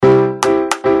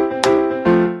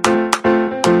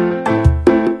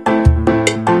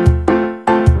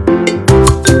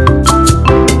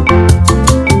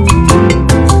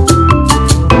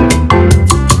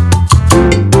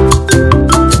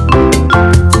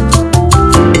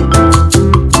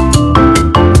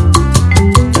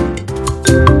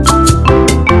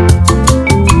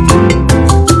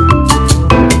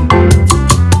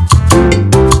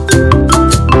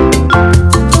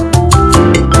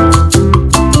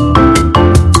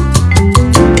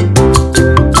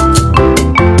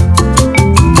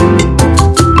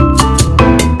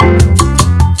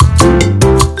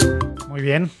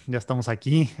estamos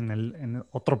aquí en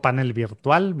otro panel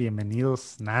virtual.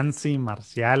 Bienvenidos Nancy,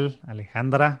 Marcial,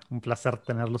 Alejandra. Un placer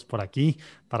tenerlos por aquí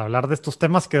para hablar de estos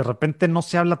temas que de repente no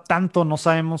se habla tanto, no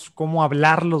sabemos cómo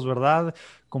hablarlos, ¿verdad?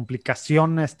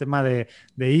 Complicaciones, tema de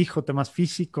hijo, temas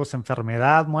físicos,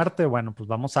 enfermedad, muerte. Bueno, pues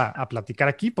vamos a platicar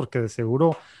aquí porque de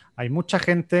seguro hay mucha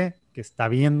gente que está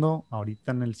viendo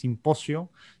ahorita en el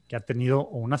simposio que ha tenido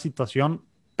una situación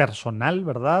personal,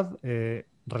 ¿verdad?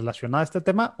 Relacionada a este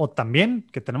tema, o también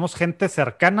que tenemos gente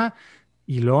cercana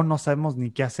y luego no sabemos ni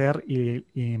qué hacer y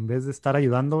en vez de estar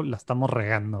ayudando, la estamos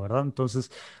regando, ¿verdad?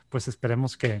 Entonces, pues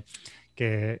esperemos que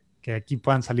aquí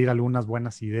puedan salir algunas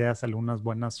buenas ideas, algunas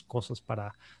buenas cosas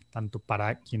para tanto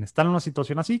para quienes están en una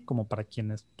situación así como para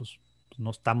quienes pues no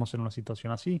estamos en una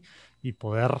situación así y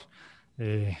poder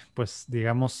pues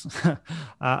digamos,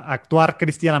 actuar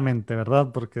cristianamente,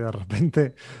 ¿verdad? Porque de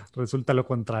repente resulta lo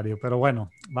contrario. Pero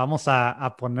bueno, vamos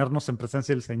a ponernos en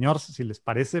presencia del Señor, si les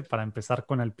parece, para empezar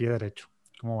con el pie derecho.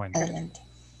 ¿Cómo ven? Adelante.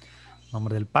 En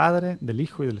nombre del Padre, del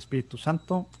Hijo y del Espíritu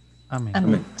Santo. Amén.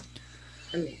 Amén.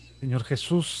 Señor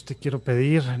Jesús, te quiero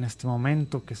pedir en este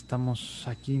momento que estamos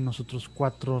aquí nosotros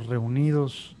cuatro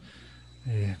reunidos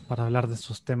para hablar de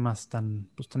estos temas tan,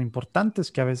 pues, tan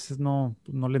importantes que a veces no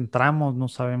le entramos, no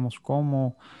sabemos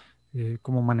cómo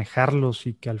manejarlos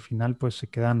y que al final pues se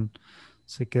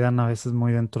quedan a veces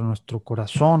muy dentro de nuestro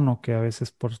corazón o que a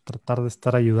veces por tratar de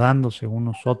estar ayudándose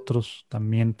unos otros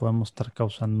también podemos estar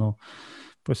causando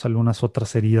pues algunas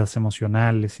otras heridas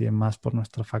emocionales y demás por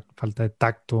nuestra falta de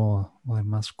tacto o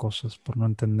demás cosas, por no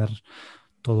entender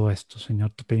todo esto.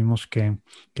 Señor, te pedimos que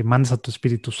mandes a tu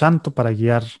Espíritu Santo para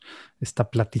guiar esta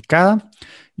platicada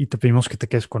y te pedimos que te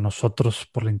quedes con nosotros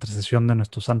por la intercesión de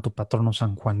nuestro santo patrono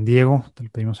San Juan Diego. Te lo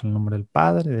pedimos en el nombre del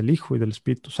Padre, del Hijo y del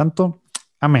Espíritu Santo.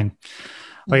 Amén.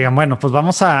 Oigan, bueno, pues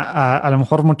vamos a lo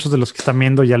mejor muchos de los que están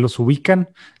viendo ya los ubican,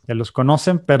 ya los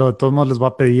conocen, pero de todos modos les voy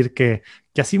a pedir que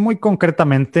así muy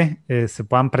concretamente se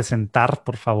puedan presentar,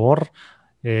 por favor,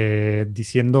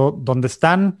 diciendo dónde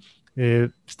están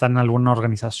en alguna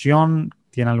organización,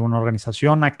 tienen alguna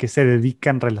organización, a qué se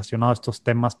dedican relacionado a estos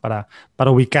temas para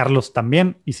ubicarlos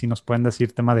también, y si nos pueden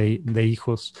decir tema de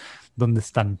hijos, dónde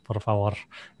están, por favor.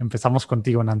 Empezamos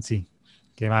contigo, Nancy,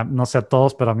 no sé a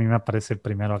todos, pero a mí me aparece el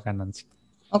primero acá, Nancy.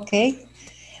 Ok,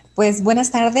 pues buenas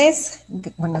tardes,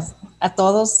 buenas a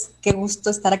todos, qué gusto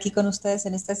estar aquí con ustedes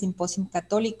en este simposio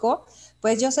católico.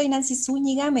 Pues yo soy Nancy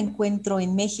Zúñiga, me encuentro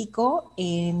en México,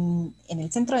 en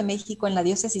el centro de México, en la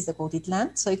diócesis de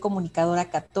Cuautitlán. Soy comunicadora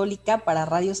católica para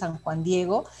Radio San Juan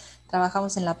Diego.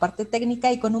 Trabajamos en la parte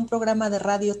técnica y con un programa de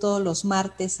radio todos los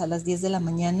martes a las 10 de la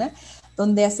mañana,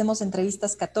 donde hacemos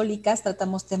entrevistas católicas,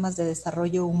 tratamos temas de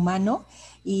desarrollo humano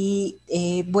y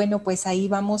bueno, pues ahí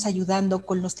vamos ayudando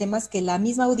con los temas que la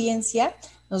misma audiencia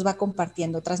nos va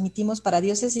compartiendo. Transmitimos para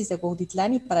diócesis de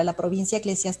Cuautitlán y para la provincia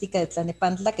eclesiástica de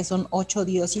Tlalnepantla, que son 8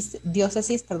 diócesis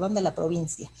de la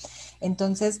provincia.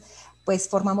 Entonces, pues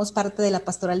formamos parte de la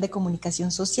Pastoral de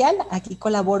Comunicación Social. Aquí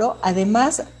colaboro.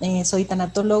 Además, soy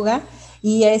tanatóloga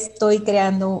y he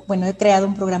creado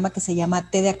un programa que se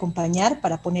llama Té de Acompañar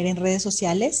para poner en redes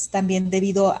sociales, también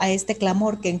debido a este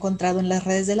clamor que he encontrado en las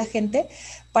redes de la gente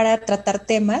para tratar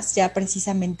temas ya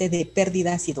precisamente de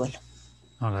pérdidas y duelo.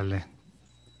 Órale,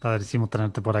 padrísimo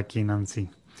tenerte por aquí, Nancy.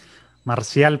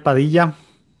 Marcial Padilla,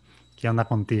 ¿qué onda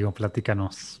contigo?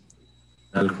 Platícanos.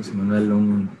 Al José Manuel,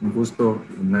 un gusto.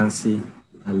 Nancy,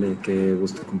 Ale, qué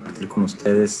gusto compartir con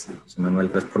ustedes. José Manuel,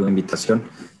 gracias por la invitación.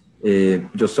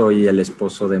 Yo soy el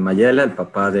esposo de Mayela, el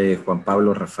papá de Juan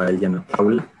Pablo, Rafael y Ana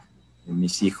Paula.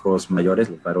 Mis hijos mayores,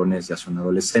 los varones, ya son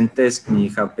adolescentes. Mi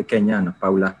hija pequeña, Ana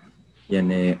Paula,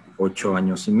 tiene 8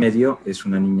 años y medio. Es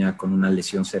una niña con una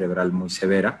lesión cerebral muy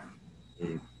severa.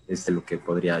 Es de lo que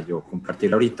podría yo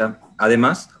compartir ahorita.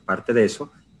 Además, aparte de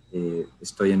eso,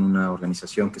 estoy en una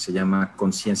organización que se llama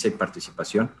Conciencia y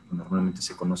Participación, normalmente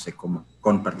se conoce como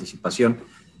Con Participación,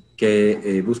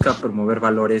 que busca promover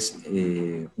valores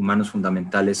humanos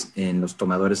fundamentales en los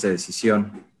tomadores de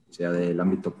decisión, sea del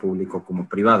ámbito público como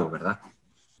privado, ¿verdad?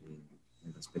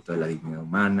 El respeto de la dignidad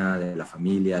humana, de la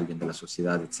familia, el bien de la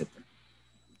sociedad, etc.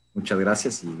 Muchas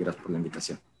gracias y gracias por la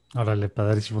invitación. Órale,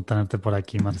 padrísimo tenerte por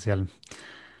aquí, Marcial.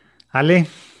 Ale.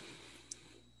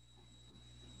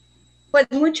 Pues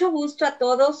mucho gusto a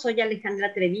todos, soy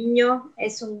Alejandra Treviño,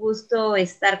 es un gusto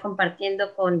estar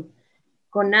compartiendo con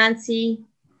Nancy,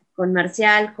 con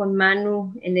Marcial, con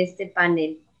Manu en este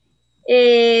panel.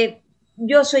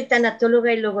 Yo soy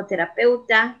tanatóloga y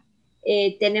logoterapeuta,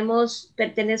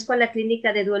 pertenezco a la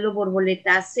Clínica de Duelo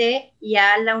Borboleta C y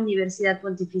a la Universidad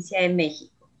Pontificia de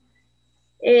México.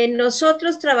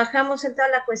 Nosotros trabajamos en toda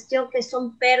la cuestión que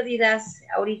son pérdidas.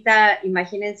 Ahorita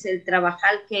imagínense el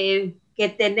trabajar que que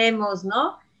tenemos,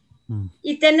 ¿no? Mm.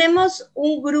 Y tenemos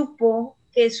un grupo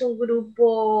que es un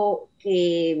grupo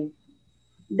que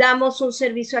damos un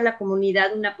servicio a la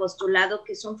comunidad, un apostolado,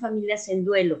 que son familias en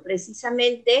duelo,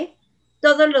 precisamente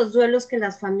todos los duelos que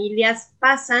las familias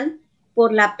pasan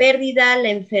por la pérdida, la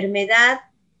enfermedad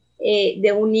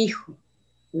de un hijo,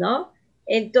 ¿no?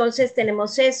 Entonces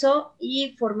tenemos eso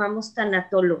y formamos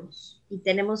tanatólogos y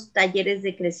tenemos talleres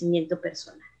de crecimiento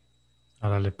personal.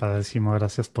 Órale, padrísimo,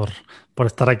 gracias por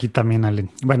estar aquí también, Ale.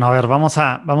 Bueno, a ver, vamos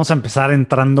a empezar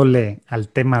entrándole al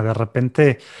tema. De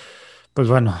repente, pues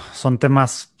bueno, son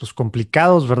temas pues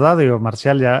complicados, ¿verdad? Digo,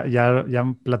 Marcial, ya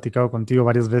han platicado contigo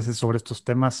varias veces sobre estos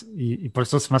temas y por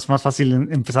eso es más fácil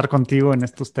empezar contigo en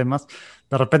estos temas.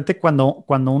 De repente, cuando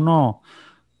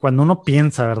uno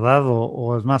piensa, ¿verdad?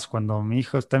 O es más, cuando mi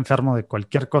hijo está enfermo de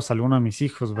cualquier cosa, alguno de mis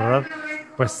hijos, ¿verdad?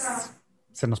 Pues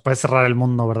se nos puede cerrar el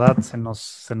mundo, ¿verdad? Se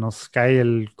nos cae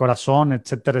el corazón,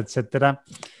 etcétera, etcétera.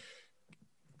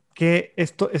 Que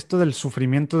esto del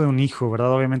sufrimiento de un hijo,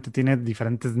 ¿verdad? Obviamente tiene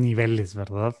diferentes niveles,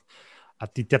 ¿verdad? A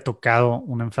ti te ha tocado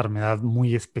una enfermedad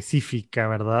muy específica,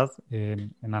 ¿verdad?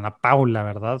 En Ana Paula,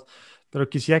 ¿verdad? Pero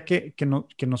quisiera que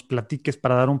nos platiques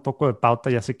para dar un poco de pauta,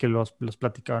 ya sé que los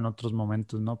platicado en otros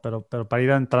momentos, ¿no? Pero para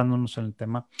ir adentrándonos en el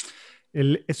tema,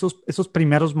 esos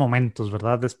primeros momentos,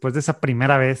 ¿verdad? Después de esa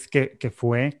primera vez que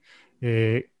fue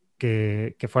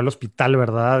al hospital,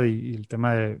 ¿verdad? Y el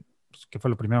tema de, pues, ¿qué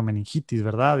fue lo primero? Meningitis,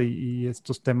 ¿verdad? Y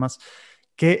estos temas.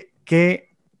 ¿Qué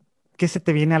se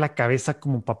te viene a la cabeza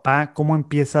como papá? ¿Cómo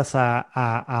empiezas a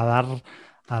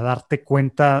darte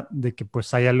cuenta de que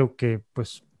pues hay algo que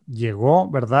pues llegó,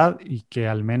 ¿verdad? Y que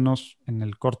al menos en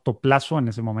el corto plazo, en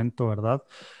ese momento, ¿verdad?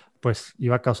 Pues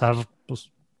iba a causar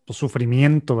pues,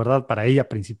 sufrimiento, ¿verdad? Para ella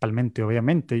principalmente,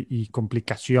 obviamente, y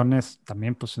complicaciones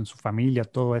también pues en su familia,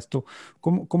 todo esto.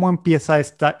 ¿Cómo empieza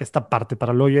esta parte?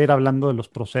 Para luego ya ir hablando de los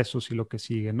procesos y lo que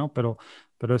sigue, ¿no? Pero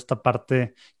esta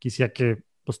parte quisiera que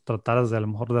pues trataras de a lo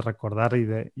mejor de recordar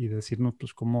y decirnos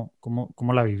pues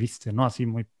cómo la viviste, ¿no? Así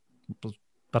muy pues,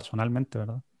 personalmente,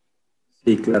 ¿verdad?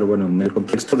 Sí, claro, bueno, en el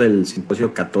contexto del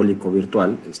simposio católico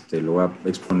virtual, lo voy a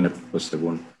exponer pues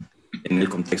según, en el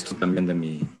contexto también de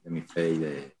mi fe y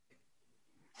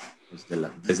pues,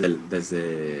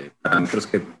 desde parámetros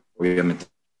que obviamente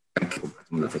que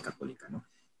compartimos la fe católica, ¿no?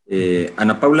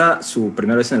 Ana Paula, su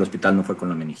primera vez en el hospital no fue con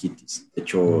la meningitis. De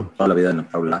hecho, toda la vida de Ana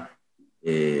Paula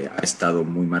ha estado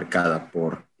muy marcada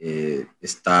por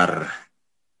estar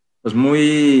pues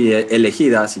muy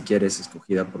elegida, si quieres,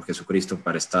 escogida por Jesucristo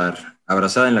para estar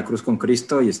abrazada en la cruz con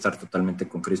Cristo y estar totalmente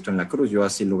con Cristo en la cruz. Yo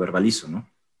así lo verbalizo, ¿no?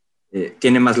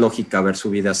 Tiene más lógica ver su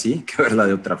vida así que verla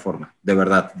de otra forma. De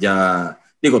verdad, ya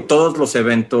digo, todos los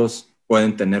eventos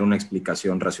pueden tener una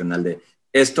explicación racional de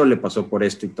esto le pasó por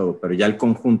esto y todo, pero ya el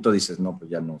conjunto dices, no, pues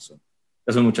ya no son.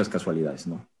 Ya son muchas casualidades,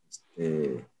 ¿no?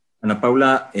 Ana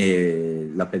Paula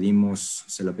se la pedimos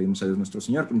a Dios nuestro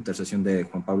Señor por intercesión de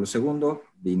Juan Pablo II.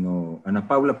 Vino Ana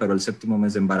Paula, pero el 7º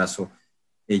mes de embarazo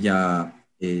ella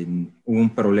hubo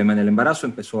un problema en el embarazo,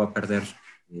 empezó a perder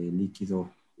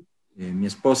líquido mi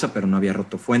esposa, pero no había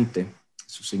roto fuente.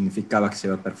 Eso significaba que se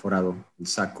había perforado el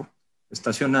saco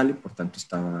estacional y por tanto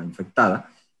estaba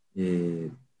infectada.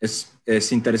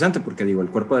 Es interesante porque digo, el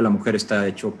cuerpo de la mujer está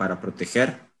hecho para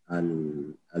proteger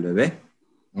al bebé,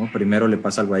 ¿no? Primero le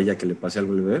pasa algo a ella que le pase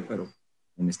algo al bebé, pero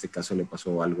en este caso le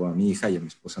pasó algo a mi hija y a mi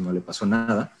esposa no le pasó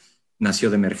nada. Nació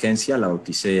de emergencia, la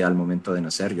bauticé al momento de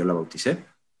nacer, yo la bauticé.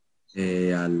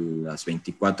 A las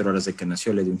 24 horas de que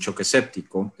nació le di un choque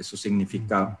séptico. Eso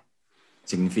significa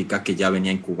que ya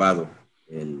venía incubado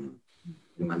el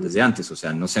mal desde antes, o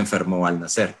sea, no se enfermó al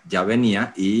nacer, ya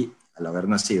venía y al haber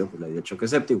nacido, pues le dio el choque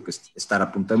séptico, que es estar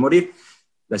a punto de morir.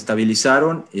 La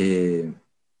estabilizaron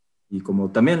y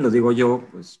como también lo digo yo,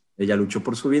 pues ella luchó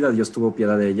por su vida, Dios tuvo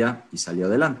piedad de ella y salió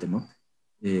adelante, ¿no?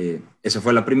 Esa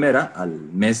fue la primera.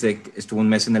 Estuvo un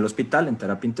mes en el hospital, en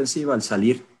terapia intensiva. Al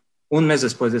salir, un mes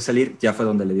después de salir, ya fue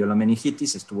donde le dio la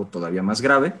meningitis, estuvo todavía más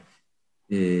grave.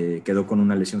 Quedó con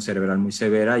una lesión cerebral muy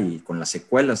severa y con las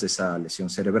secuelas de esa lesión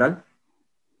cerebral.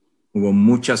 Hubo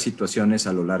muchas situaciones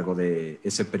a lo largo de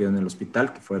ese periodo en el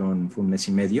hospital, que fue un mes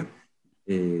y medio,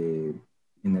 en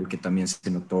el que también se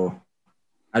notó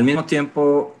al mismo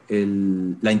tiempo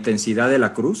la intensidad de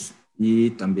la cruz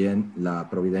y también la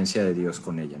providencia de Dios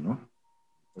con ella, ¿no?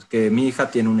 Pues que mi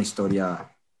hija tiene una historia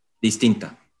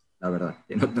distinta, la verdad.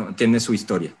 Tiene su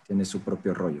historia, tiene su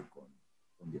propio rollo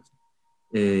con Dios.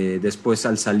 Después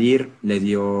al salir le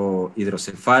dio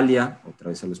hidrocefalia, otra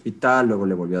vez al hospital, luego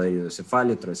le volvió a dar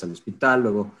hidrocefalia, otra vez al hospital,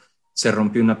 luego se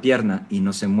rompió una pierna y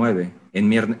no se mueve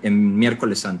en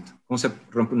miércoles santo. ¿Cómo se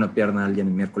rompe una pierna a alguien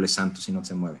en miércoles santo si no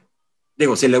se mueve?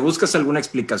 Digo, si le buscas alguna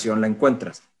explicación la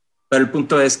encuentras, Pero el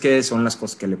punto es que son las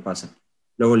cosas que le pasan.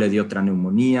 Luego le dio otra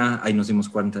neumonía, ahí nos dimos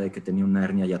cuenta de que tenía una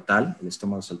hernia yatal, el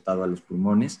estómago saltado a los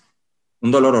pulmones.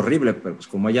 Un dolor horrible, pero pues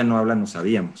como ella no habla, no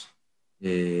sabíamos.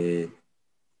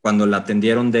 Cuando la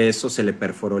atendieron de eso, se le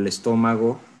perforó el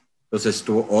estómago, entonces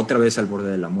estuvo otra vez al borde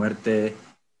de la muerte.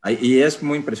 Y es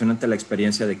muy impresionante la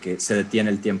experiencia de que se detiene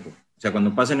el tiempo. O sea,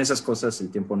 cuando pasan esas cosas, el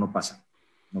tiempo no pasa,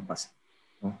 ¿no?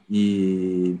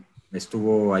 Y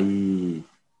estuvo ahí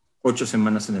 8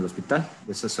 semanas en el hospital,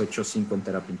 de esas 8, 5 en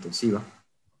terapia intensiva.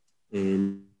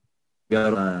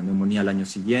 La neumonía al año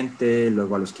siguiente,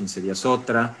 luego a los 15 días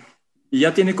otra. Y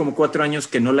ya tiene como 4 años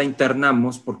que no la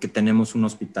internamos porque tenemos un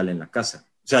hospital en la casa.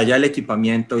 O sea, ya el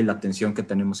equipamiento y la atención que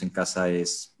tenemos en casa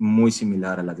es muy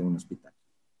similar a la de un hospital.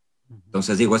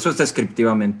 Entonces, digo, eso es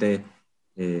descriptivamente,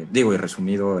 y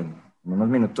resumido en unos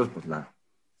minutos, pues la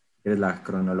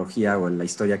cronología o la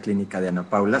historia clínica de Ana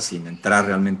Paula, sin entrar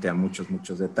realmente a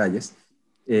muchos detalles.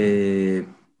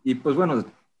 Y pues bueno,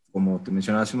 como te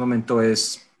mencionaba hace un momento,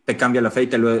 te cambia la fe,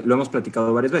 y lo hemos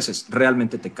platicado varias veces,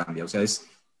 realmente te cambia. O sea,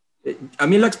 a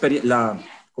mí la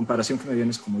comparación que me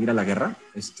viene es como ir a la guerra.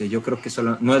 Yo creo que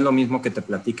no es lo mismo que te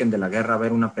platiquen de la guerra,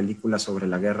 ver una película sobre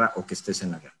la guerra, o que estés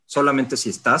en la guerra. Solamente si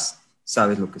estás,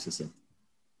 sabes lo que se siente.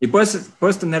 Y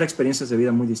puedes tener experiencias de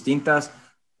vida muy distintas.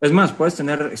 Es más, puedes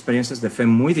tener experiencias de fe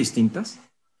muy distintas.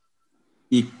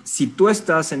 Y si tú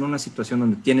estás en una situación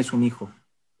donde tienes un hijo,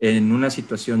 en una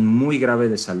situación muy grave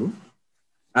de salud,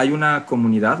 hay una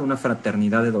comunidad, una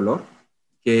fraternidad de dolor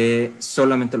que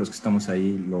solamente los que estamos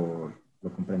ahí lo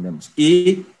comprendemos.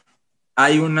 Y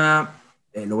hay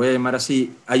lo voy a llamar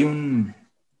así,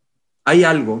 hay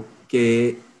algo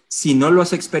que si no lo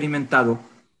has experimentado,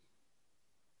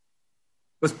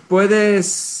 pues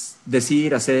puedes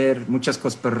decir, hacer muchas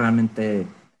cosas, pero realmente,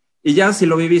 y ya si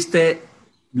lo viviste,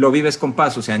 lo vives con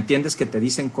paz. O sea, entiendes que te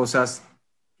dicen cosas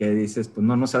que dices, pues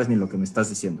no sabes ni lo que me estás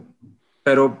diciendo.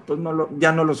 Pero pues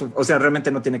o sea,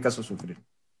 realmente no tiene caso sufrir.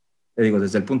 Te digo,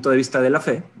 desde el punto de vista de la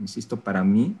fe, insisto, para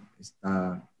mí,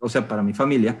 para mi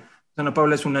familia, Ana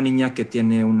Paula es una niña que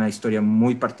tiene una historia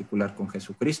muy particular con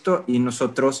Jesucristo, y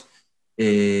nosotros,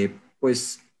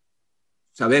 pues,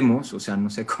 sabemos, o sea, no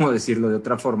sé cómo decirlo de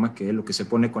otra forma, que lo que se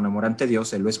pone con amor ante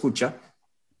Dios, Él lo escucha,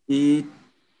 y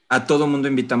a todo mundo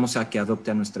invitamos a que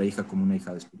adopte a nuestra hija como una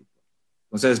hija de espíritu.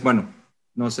 Entonces, bueno,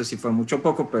 no sé si fue mucho o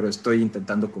poco, pero estoy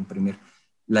intentando comprimir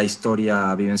la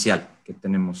historia vivencial que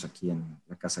tenemos aquí en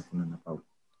la casa con Ana Paula.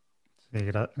 Sí,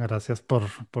 gracias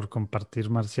por compartir,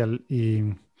 Marcial. Y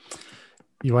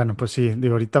bueno, pues sí,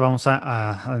 ahorita vamos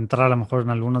a entrar a lo mejor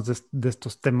en algunos de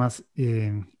estos temas.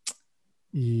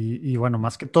 Y bueno,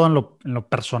 más que todo en lo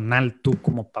personal, tú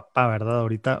como papá, ¿verdad?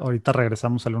 Ahorita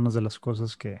regresamos a algunas de las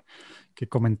cosas que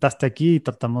comentaste aquí, y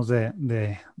tratamos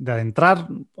de adentrar.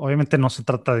 Obviamente no se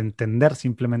trata de entender,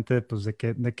 simplemente pues de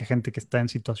que gente que está en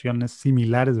situaciones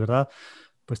similares, ¿verdad?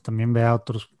 Pues también vea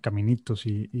otros caminitos,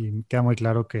 y queda muy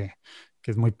claro que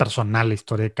es muy personal la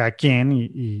historia de cada quien,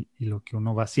 y lo que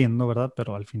uno va haciendo, ¿verdad?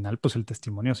 Pero al final, pues el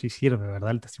testimonio sí sirve,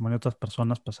 ¿verdad? El testimonio de otras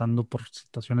personas pasando por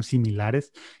situaciones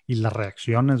similares, y las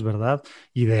reacciones, ¿verdad?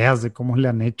 Ideas de cómo le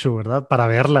han hecho, ¿verdad? Para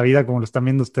ver la vida como lo están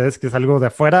viendo ustedes, que es algo de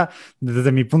afuera,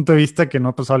 desde mi punto de vista, que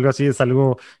no, pues algo así es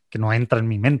algo que no entra en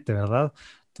mi mente, ¿verdad?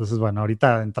 Entonces, bueno,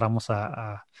 ahorita entramos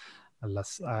a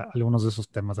algunos de esos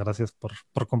temas. Gracias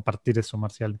por compartir eso,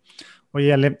 Marcial.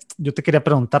 Oye, Ale, yo te quería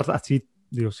preguntar así,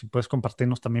 digo, si puedes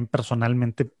compartirnos también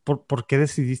personalmente, ¿por qué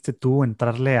decidiste tú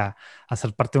entrarle a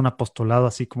ser parte de un apostolado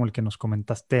así como el que nos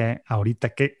comentaste ahorita?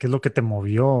 ¿Qué es lo que te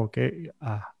movió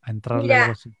a entrarle a algo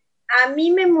Mira, así? a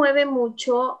mí me mueve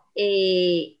mucho,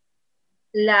 yo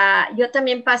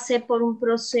también pasé por un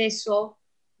proceso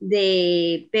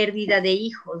de pérdida de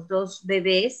hijos, 2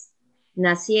 bebés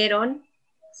nacieron,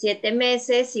 7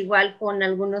 meses, igual con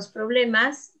algunos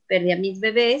problemas, perdí a mis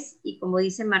bebés, y como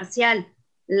dice Marcial,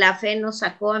 la fe nos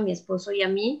sacó a mi esposo y a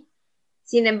mí.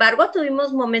 Sin embargo,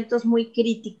 tuvimos momentos muy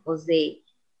críticos de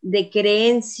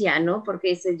creencia, ¿no? Porque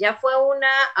dices, ya fue una,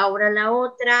 ahora la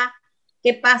otra,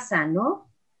 ¿qué pasa, no?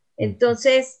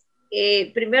 Entonces,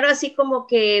 primero así como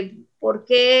que, ¿por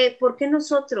qué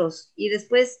nosotros? Y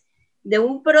después de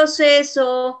un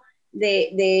proceso,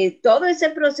 de todo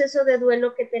ese proceso de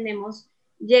duelo que tenemos,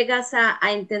 llegas a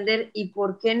entender, ¿y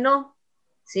por qué no?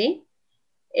 ¿Sí?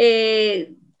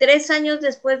 3 años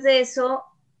después de eso,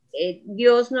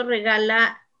 Dios nos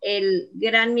regala el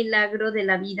gran milagro de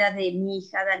la vida de mi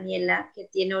hija Daniela, que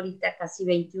tiene ahorita casi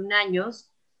 21 años.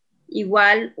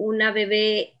 Igual una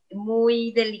bebé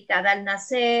muy delicada al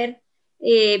nacer.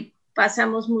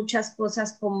 Pasamos muchas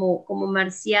cosas como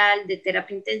Marcial, de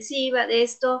terapia intensiva, de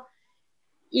esto,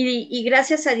 y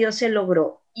gracias a Dios se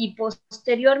logró. y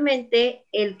posteriormente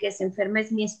el que se enferma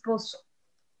es mi esposo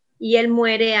y él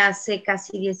muere hace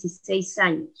casi 16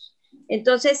 años.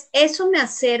 Entonces, eso me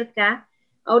acerca.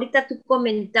 Ahorita tú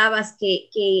comentabas que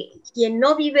quien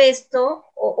no vive esto,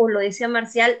 o lo decía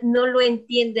Marcial, no lo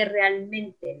entiende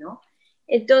realmente, ¿no?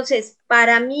 Entonces,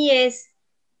 para mí es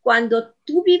cuando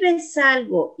tú vives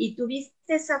algo y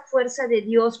tuviste esa fuerza de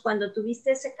Dios, cuando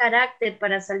tuviste ese carácter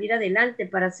para salir adelante,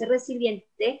 para ser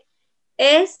resiliente,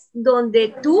 es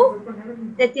donde tú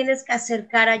te tienes que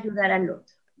acercar a ayudar al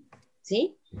otro,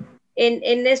 ¿sí?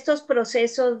 En estos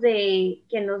procesos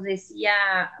que nos decía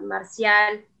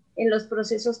Marcial, en los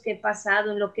procesos que he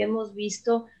pasado, en lo que hemos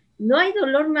visto, no hay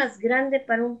dolor más grande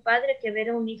para un padre que ver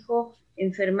a un hijo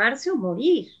enfermarse o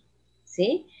morir,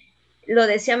 ¿sí? Lo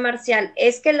decía Marcial,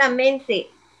 es que la mente,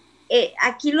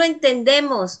 aquí lo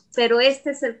entendemos, pero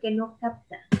este es el que no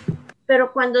capta.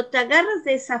 Pero cuando te agarras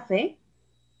de esa fe,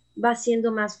 va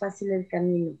siendo más fácil el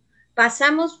camino.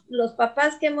 Pasamos, los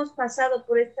papás que hemos pasado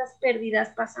por estas pérdidas,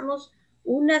 pasamos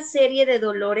una serie de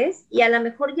dolores y a lo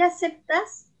mejor ya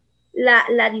aceptas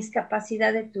la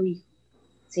discapacidad de tu hijo,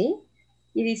 ¿sí?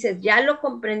 Y dices, ya lo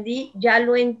comprendí, ya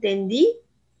lo entendí,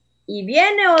 y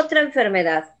viene otra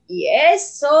enfermedad y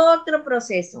es otro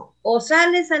proceso. O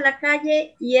sales a la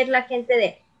calle y es la gente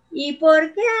de, ¿y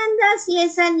por qué andas y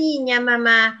esa niña,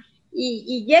 mamá?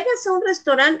 Y llegas a un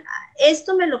restaurante,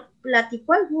 esto me lo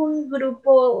platicó algún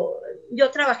grupo,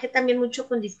 yo trabajé también mucho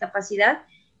con discapacidad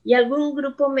y algún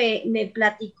grupo me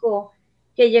platicó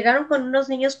que llegaron con unos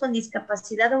niños con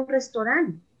discapacidad a un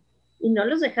restaurante y no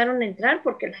los dejaron entrar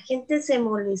porque la gente se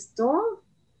molestó.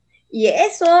 Y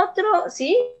es otro,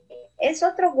 ¿sí? Es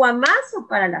otro guamazo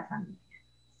para la familia,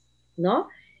 ¿no?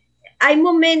 Hay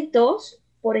momentos,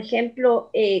 por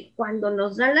ejemplo, cuando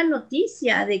nos dan la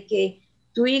noticia de que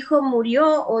tu hijo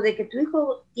murió o de que tu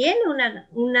hijo tiene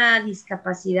una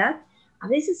discapacidad, a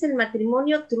veces el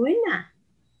matrimonio truena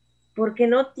porque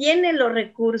no tiene los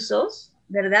recursos,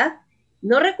 ¿verdad?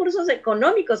 No recursos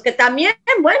económicos, que también,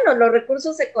 bueno, los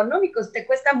recursos económicos te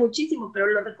cuesta muchísimo, pero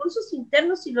los recursos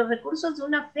internos y los recursos de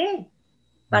una fe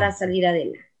para salir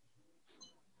adelante.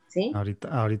 ¿Sí?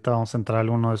 Ahorita vamos a entrar a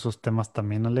alguno de esos temas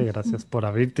también, Ale. Gracias por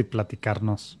abrirte y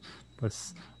platicarnos,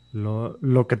 pues,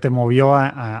 lo que te movió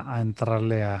a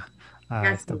entrarle a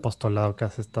este apostolado que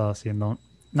has estado haciendo.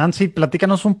 Nancy,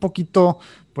 platícanos un poquito,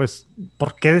 pues,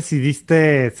 ¿por qué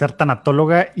decidiste ser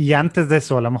tanatóloga? Y antes de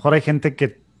eso, a lo mejor hay gente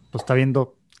que pues, está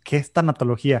viendo, ¿qué es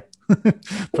tanatología?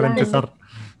 Para empezar.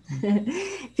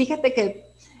 Fíjate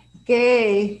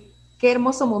que qué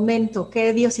hermoso momento,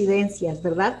 qué diosidencias,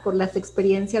 ¿verdad? Por las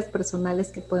experiencias personales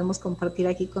que podemos compartir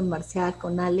aquí con Marcial,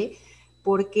 con Ale,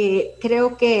 porque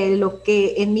creo que lo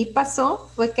que en mí pasó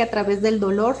fue que a través del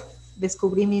dolor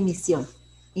descubrí mi misión.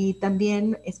 Y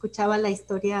también escuchaba la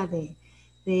historia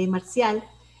de Marcial,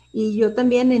 y yo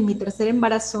también en mi tercer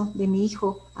embarazo de mi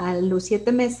hijo, a los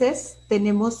 7 meses,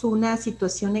 tenemos una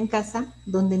situación en casa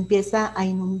donde empieza a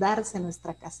inundarse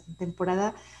nuestra casa. En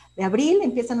temporada de abril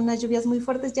empiezan unas lluvias muy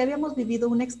fuertes. Ya habíamos vivido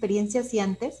una experiencia así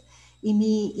antes y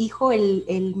mi hijo, el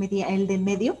del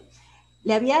medio,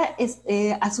 le había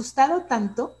asustado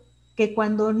tanto que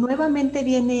cuando nuevamente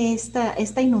viene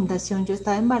esta inundación, yo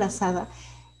estaba embarazada,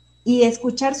 y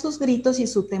escuchar sus gritos y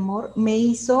su temor me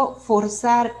hizo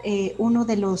forzar uno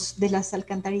de las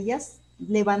alcantarillas,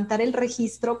 levantar el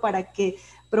registro para que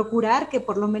procurar que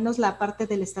por lo menos la parte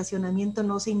del estacionamiento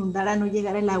no se inundara, no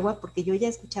llegara el agua, porque yo ya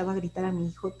escuchaba gritar a mi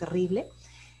hijo terrible.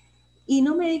 Y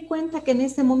no me di cuenta que en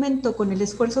ese momento, con el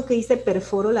esfuerzo que hice,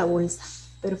 perforo la bolsa,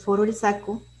 perforo el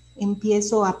saco,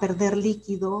 empiezo a perder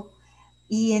líquido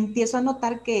y empiezo a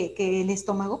notar que el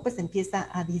estómago pues empieza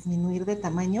a disminuir de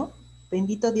tamaño.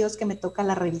 Bendito Dios que me toca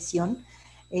la revisión.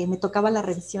 Me tocaba la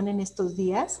revisión en estos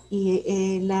días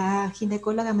y la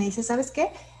ginecóloga me dice, ¿sabes qué?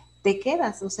 Te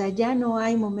quedas, o sea, ya no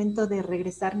hay momento de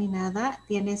regresar ni nada,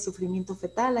 tienes sufrimiento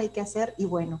fetal, hay que hacer, y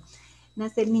bueno,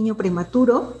 nace el niño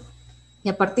prematuro, y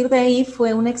a partir de ahí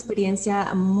fue una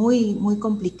experiencia muy, muy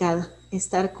complicada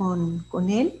estar con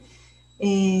él.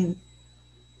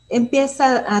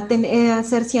 Empieza a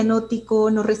ser cianótico,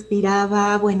 no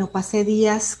respiraba, bueno, pasé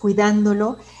días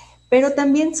cuidándolo, pero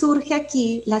también surge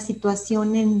aquí la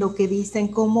situación en lo que dicen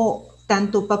cómo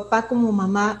tanto papá como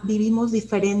mamá vivimos de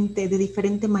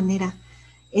diferente manera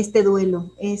este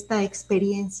duelo, esta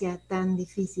experiencia tan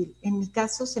difícil. En mi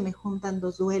caso se me juntan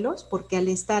 2 duelos, porque al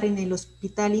estar en el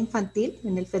hospital infantil,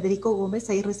 en el Federico Gómez,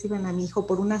 ahí reciben a mi hijo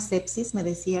por una sepsis, me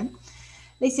decían,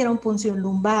 le hicieron punción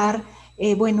lumbar,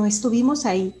 bueno, estuvimos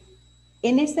ahí.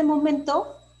 En este momento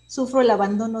sufro el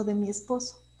abandono de mi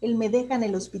esposo. Él me deja en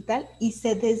el hospital y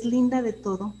se deslinda de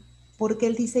todo porque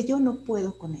él dice, yo no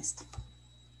puedo con esto.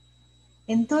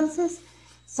 Entonces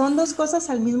Son dos cosas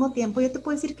al mismo tiempo. Yo te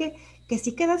puedo decir que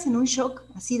sí quedas en un shock,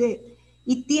 así de,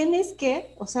 y tienes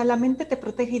que, o sea, la mente te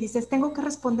protege y dices, tengo que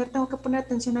responder, tengo que poner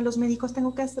atención a los médicos,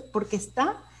 tengo que hacer, porque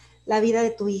está la vida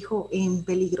de tu hijo en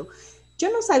peligro. Yo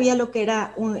no sabía lo que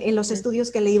era en los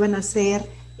estudios que le iban a hacer,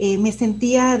 me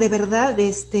sentía de verdad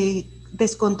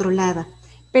descontrolada.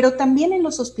 Pero también en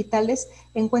los hospitales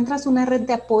encuentras una red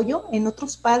de apoyo en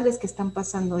otros padres que están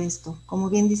pasando esto. Como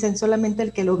bien dicen, solamente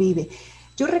el que lo vive.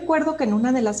 Yo recuerdo que en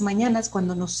una de las mañanas,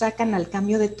 cuando nos sacan al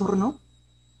cambio de turno,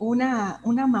 una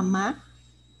mamá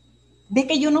ve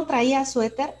que yo no traía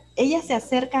suéter, ella se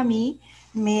acerca a mí,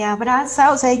 me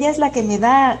abraza, o sea, ella es la que me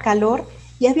da calor,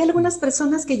 y había algunas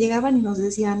personas que llegaban y nos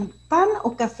decían, ¿pan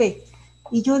o café?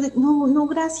 Y yo, no, no,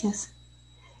 gracias.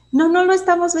 No, no lo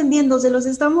estamos vendiendo, se los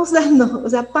estamos dando, o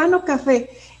sea, pan o café.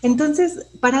 Entonces,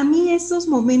 para mí esos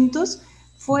momentos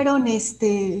fueron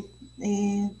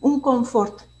un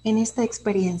confort en esta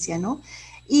experiencia, ¿no?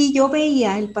 Y yo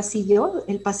veía el pasillo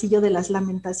de las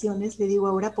lamentaciones, le digo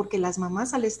ahora, porque las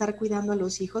mamás al estar cuidando a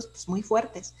los hijos, pues muy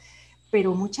fuertes,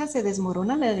 pero muchas se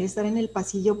desmoronan al estar en el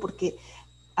pasillo porque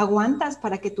aguantas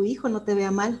para que tu hijo no te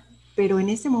vea mal, pero en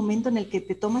ese momento en el que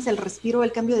te tomas el respiro,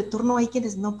 el cambio de turno, hay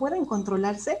quienes no pueden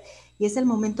controlarse y es el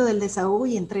momento del desahogo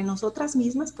y entre nosotras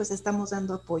mismas pues estamos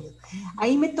dando apoyo.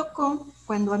 Ahí me tocó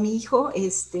cuando a mi hijo,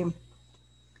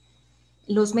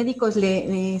 los médicos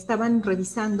le estaban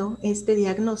revisando este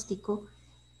diagnóstico,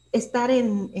 estar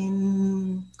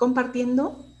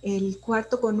compartiendo el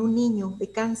cuarto con un niño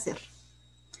de cáncer.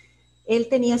 Él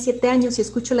tenía 7 años y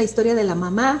escucho la historia de la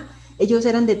mamá. Ellos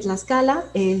eran de Tlaxcala,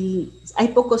 hay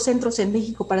pocos centros en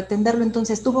México para atenderlo,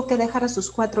 entonces tuvo que dejar a sus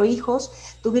 4 hijos,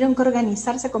 tuvieron que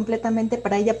organizarse completamente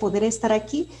para ella poder estar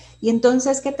aquí, y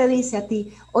entonces, ¿qué te dice a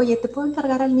ti? Oye, ¿te puedo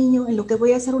encargar al niño en lo que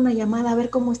voy a hacer una llamada a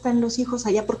ver cómo están los hijos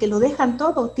allá? Porque lo dejan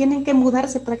todo, tienen que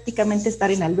mudarse prácticamente,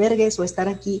 estar en albergues o estar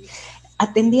aquí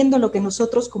atendiendo lo que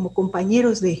nosotros como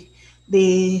compañeros de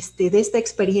esta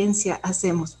experiencia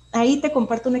hacemos. Ahí te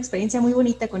comparto una experiencia muy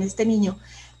bonita con este niño,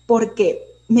 porque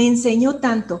me enseñó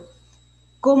tanto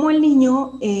cómo el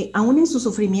niño, aún en su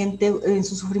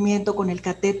sufrimiento con el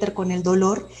catéter, con el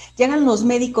dolor, llegan los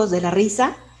médicos de la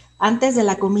risa antes de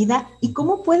la comida y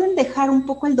cómo pueden dejar un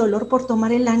poco el dolor por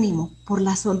tomar el ánimo, por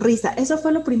la sonrisa. Eso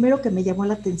fue lo primero que me llamó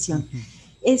la atención,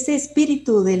 ese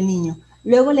espíritu del niño.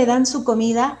 Luego le dan su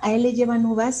comida, a él le llevan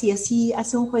uvas y así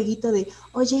hace un jueguito de,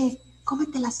 oye,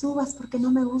 cómete las uvas porque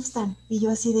no me gustan. Y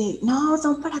yo así de, no,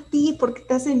 son para ti porque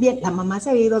te hacen bien. La mamá se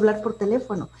había ido a hablar por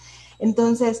teléfono.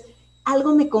 Entonces,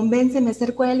 algo me convence, me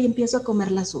acerco a él y empiezo a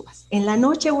comer las uvas. En la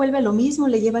noche vuelve lo mismo,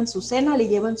 le llevan su cena, le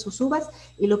llevan sus uvas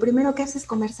y lo primero que hace es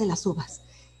comerse las uvas.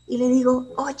 Y le digo,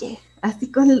 oye, así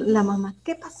con la mamá,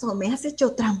 ¿qué pasó? ¿Me has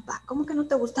hecho trampa? ¿Cómo que no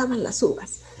te gustaban las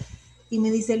uvas? Y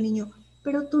me dice el niño,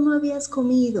 pero tú no habías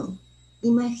comido.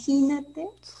 Imagínate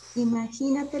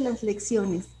las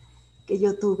lecciones que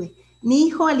yo tuve. Mi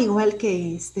hijo, al igual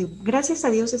que gracias a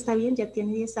Dios está bien, ya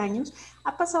tiene 10 años,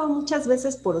 ha pasado muchas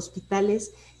veces por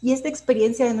hospitales y esta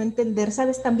experiencia de no entender,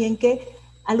 sabes también que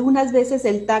algunas veces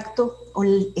el tacto o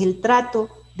el trato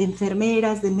de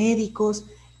enfermeras, de médicos,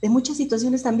 de muchas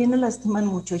situaciones también nos lastiman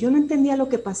mucho. Yo no entendía lo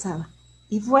que pasaba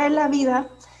y fue la vida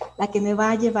la que me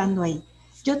va llevando ahí.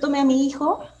 Yo tomé a mi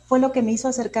hijo, fue lo que me hizo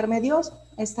acercarme a Dios,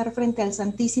 estar frente al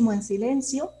Santísimo en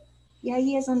silencio, y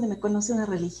ahí es donde me conoce una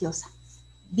religiosa.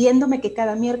 Viéndome que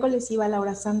cada miércoles iba a la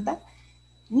hora santa,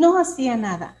 no hacía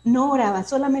nada, no oraba,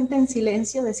 solamente en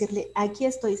silencio decirle, aquí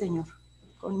estoy, Señor,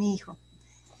 con mi hijo.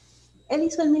 Él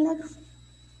hizo el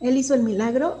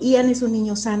milagro, Ian es un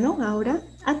niño sano ahora,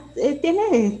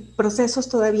 tiene procesos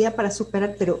todavía para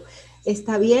superar, pero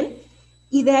está bien.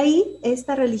 Y de ahí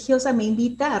esta religiosa me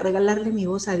invita a regalarle mi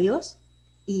voz a Dios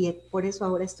y por eso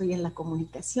ahora estoy en la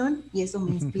comunicación y eso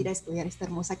me inspira a estudiar esta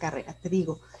hermosa carrera. Te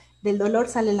digo, del dolor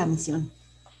sale la misión.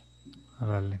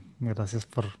 Vale, gracias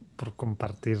por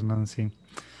compartir, Nancy.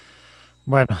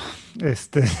 Bueno,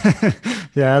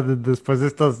 ya después de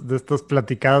estos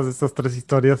platicados, de estas 3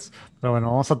 historias, pero bueno,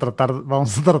 vamos a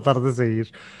tratar de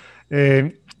seguir.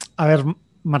 A ver,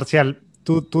 Marcial,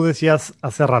 tú decías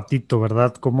hace ratito,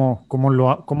 ¿verdad? ¿Cómo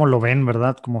lo ven,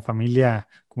 ¿verdad? Como familia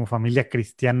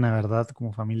cristiana, ¿verdad?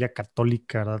 Como familia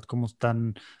católica, ¿verdad? ¿Cómo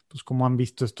están, pues, cómo han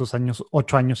visto estos años,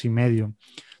 8 años y medio?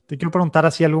 Te quiero preguntar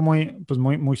así algo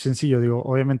muy sencillo. Digo,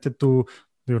 obviamente tú,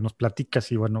 digo, nos platicas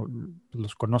y bueno,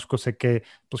 los conozco, sé que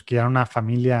era una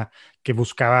familia que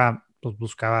buscaba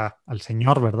al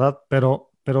Señor, ¿verdad?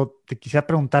 Pero te quisiera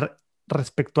preguntar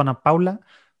respecto a Ana Paula,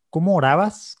 ¿cómo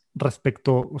orabas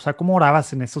o sea, cómo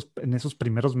orabas en esos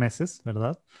primeros meses,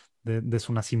 ¿verdad? De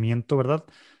su nacimiento, ¿verdad?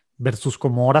 Versus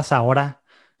cómo oras ahora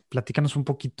platícanos un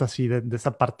poquito así de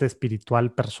esa parte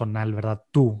espiritual personal, ¿verdad?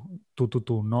 Tú,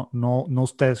 no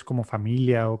ustedes como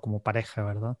familia o como pareja,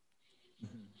 ¿verdad?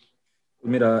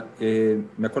 Pues mira,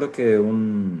 me acuerdo que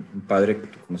un padre que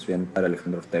tú conoces bien, padre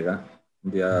Alejandro Ortega,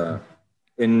 un Ujú. día,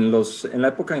 en la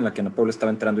época en la que Ana Paula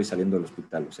estaba entrando y saliendo del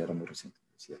hospital, o sea, era muy reciente,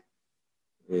 decía,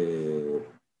 eh,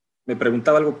 me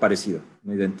preguntaba algo parecido,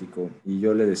 no idéntico, y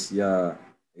yo le decía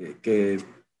que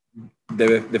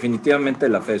definitivamente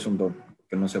la fe es un don,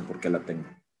 que no sé por qué la tengo.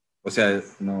 O sea,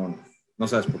 no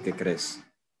sabes por qué crees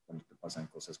cuando te pasan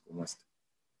cosas como esta,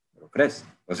 pero crees.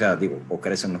 O sea, digo, o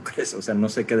crees o no crees, o sea, no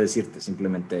sé qué decirte,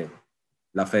 simplemente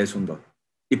la fe es un don.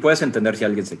 Y puedes entender si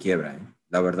alguien se quiebra, ¿eh?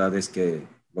 La verdad es que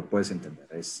lo puedes entender,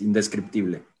 es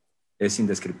indescriptible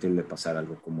pasar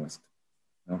algo como esto.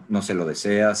 ¿No? No se lo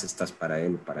deseas, estás para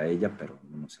él o para ella, pero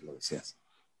no se lo deseas.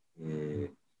 Eh,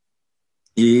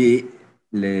 y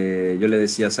yo le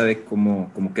decía, ¿sabe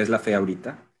cómo que es la fe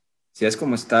ahorita? Si es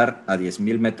como estar a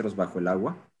 10,000 metros bajo el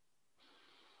agua,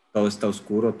 todo está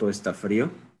oscuro, todo está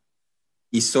frío,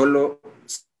 y solo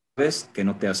sabes que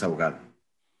no te has ahogado.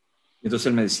 Y entonces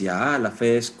él me decía, la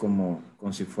fe es como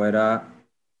si fuera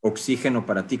oxígeno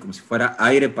para ti, como si fuera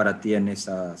aire para ti en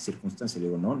esa circunstancia. Y le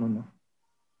digo, no,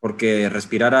 porque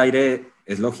respirar aire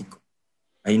es lógico.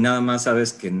 Ahí nada más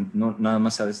sabes que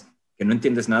no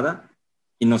entiendes nada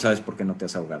y no sabes por qué no te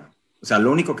has ahogado. O sea,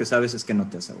 lo único que sabes es que no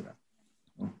te has ahogado,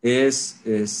 ¿no? Es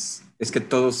que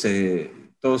todo se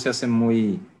hace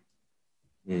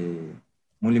eh,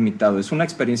 muy limitado. Es una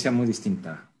experiencia muy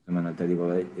distinta, Emanuel, te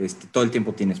digo. Todo el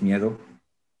tiempo tienes miedo.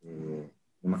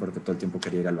 Yo me acuerdo que todo el tiempo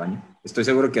quería ir al baño. Estoy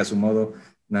seguro que a su modo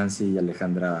Nancy y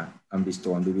Alejandra han visto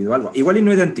o han vivido algo. Igual y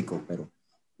no idéntico, pero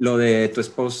lo de tu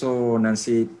esposo,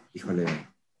 Nancy, híjole,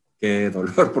 qué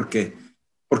dolor,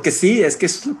 porque sí, es que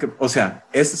es lo que, o sea,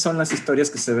 esas son las historias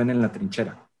que se ven en la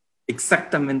trinchera.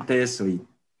 Exactamente eso.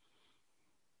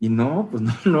 Y no, pues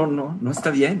no está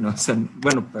bien, ¿no? O sea,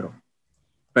 bueno,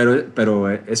 pero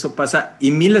eso pasa y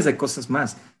miles de cosas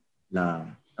más.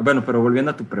 Bueno, pero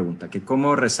volviendo a tu pregunta, que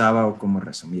cómo rezaba o cómo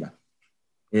rezo, mira,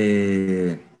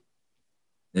 eh,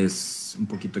 es un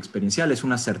poquito experiencial, es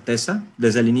una certeza.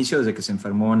 Desde el inicio, desde que se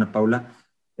enfermó Ana Paula,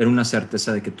 era una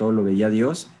certeza de que todo lo veía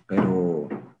Dios, pero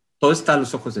todo está a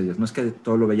los ojos de Dios. No es que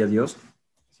todo lo veía Dios,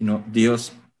 sino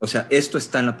Dios, o sea, esto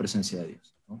está en la presencia de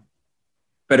Dios, ¿no?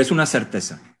 Pero es una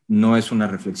certeza, no es una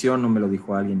reflexión, no me lo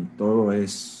dijo alguien y todo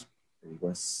es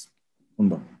un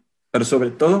don. Pero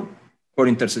sobre todo por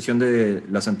intercesión de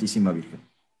la Santísima Virgen.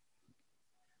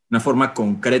 Una forma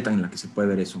concreta en la que se puede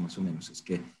ver eso, más o menos, es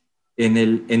que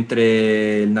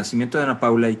entre el nacimiento de Ana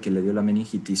Paula y que le dio la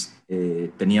meningitis,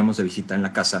 teníamos de visita en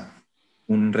la casa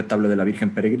un retablo de la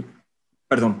Virgen Peregrina,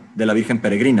 perdón, de la Virgen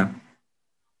Peregrina.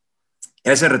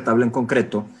 Ese retablo en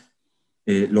concreto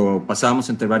lo pasábamos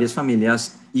entre varias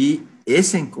familias y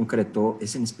ese en concreto,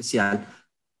 ese en especial,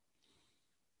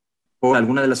 por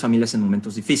alguna de las familias en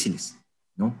momentos difíciles,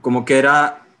 ¿no? Como que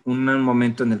era un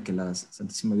momento en el que la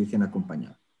Santísima Virgen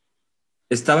acompañaba.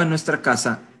 Estaba en nuestra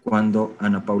casa cuando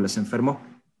Ana Paula se enfermó.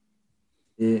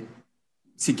 Eh,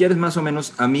 si quieres más o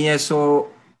menos, a mí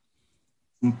eso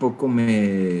un poco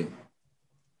me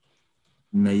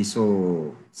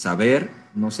hizo saber,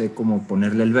 no sé cómo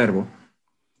ponerle el verbo,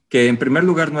 que en primer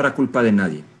lugar no era culpa de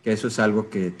nadie, que eso es algo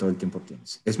que todo el tiempo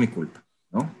tienes. Es mi culpa,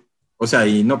 ¿no? O sea,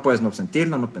 y no puedes no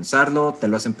sentirlo, no pensarlo, te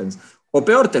lo hacen pensar. O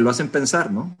peor, te lo hacen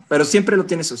pensar, ¿no? Pero siempre lo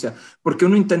tienes, o sea, porque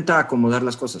uno intenta acomodar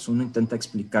las cosas, uno intenta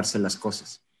explicarse las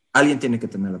cosas. Alguien tiene que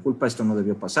tener la culpa, esto no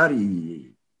debió pasar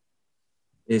y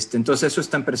entonces eso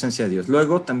está en presencia de Dios.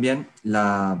 Luego también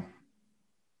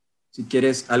si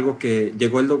quieres, algo que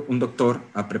llegó un doctor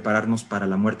a prepararnos para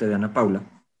la muerte de Ana Paula,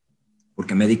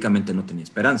 porque médicamente no tenía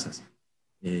esperanzas.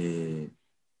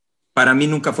 Para mí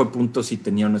nunca fue punto si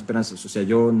tenía una esperanza. O sea,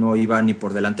 yo no iba ni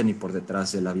por delante ni por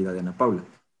detrás de la vida de Ana Paula.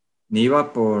 Ni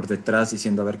iba por detrás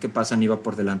diciendo a ver qué pasa, ni iba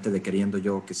por delante de queriendo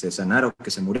yo que se sanara o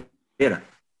que se muriera,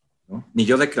 ¿no? Ni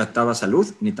yo decretaba salud,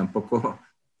 ni tampoco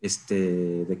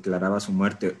declaraba su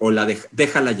muerte. O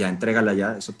déjala ya, entrégala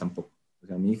ya, eso tampoco. O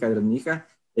sea, mi hija es mi hija,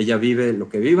 ella vive lo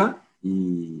que viva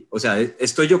y, o sea,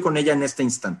 estoy yo con ella en este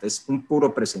instante, es un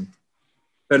puro presente.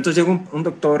 Pero entonces llegó un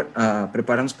doctor a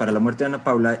prepararnos para la muerte de Ana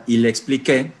Paula y le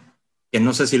expliqué, que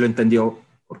no sé si lo entendió,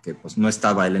 porque pues no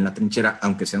estaba él en la trinchera,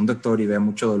 aunque sea un doctor y vea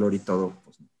mucho dolor y todo,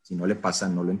 pues si no le pasa,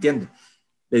 no lo entiende.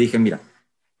 Le dije, mira,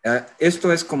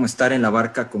 esto es como estar en la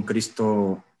barca con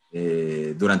Cristo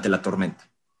durante la tormenta.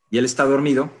 Y él está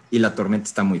dormido y la tormenta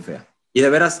está muy fea. Y de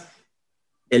veras,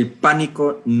 el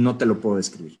pánico no te lo puedo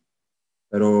describir.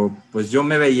 Pero pues yo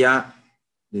me veía,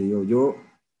 le digo,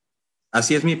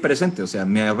 así es mi presente, o sea,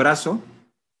 me abrazo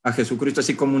a Jesucristo,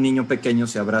 así como un niño pequeño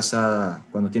se abraza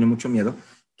cuando tiene mucho miedo,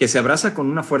 que se abraza con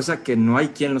una fuerza que no hay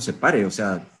quien lo separe, o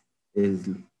sea, es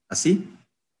así,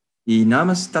 y nada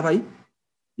más estaba ahí,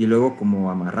 y luego como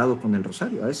amarrado con el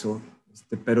rosario a eso,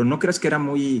 pero no creas que era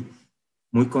muy,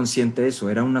 muy consciente de eso,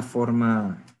 era una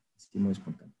forma así muy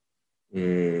espontánea.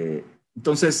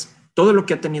 Entonces, todo lo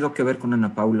que ha tenido que ver con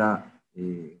Ana Paula,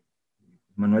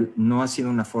 Manuel, no ha sido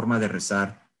una forma de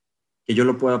rezar que yo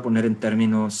lo pueda poner en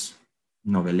términos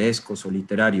novelescos o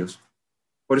literarios.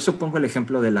 Por eso pongo el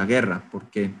ejemplo de la guerra,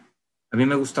 porque a mí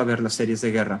me gusta ver las series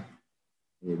de guerra,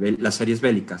 las series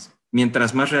bélicas.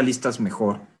 Mientras más realistas,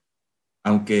 mejor.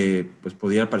 Aunque pues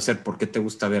pudiera parecer, ¿por qué te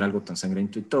gusta ver algo tan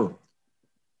sangriento y todo?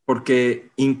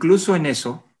 Porque incluso en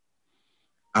eso,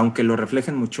 aunque lo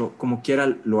reflejen mucho, como quiera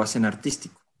lo hacen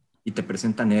artístico y te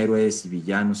presentan héroes y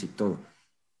villanos y todo.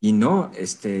 Y no,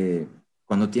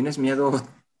 cuando tienes miedo,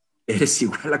 eres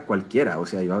igual a cualquiera. O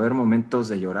sea, va a haber momentos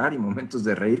de llorar y momentos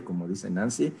de reír, como dice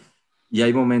Nancy, y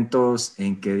hay momentos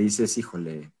en que dices,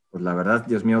 híjole, pues la verdad,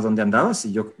 Dios mío, ¿dónde andabas?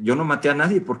 Y yo no maté a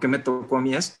nadie, ¿por qué me tocó a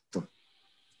mí esto?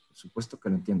 Por supuesto que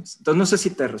lo entiendes. Entonces, no sé si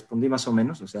te respondí más o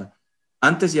menos, o sea,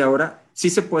 antes y ahora sí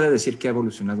se puede decir que ha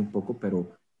evolucionado un poco,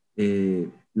 pero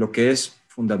lo que es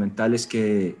fundamental es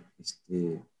que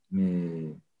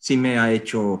sí me ha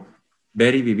hecho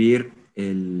ver y vivir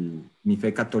mi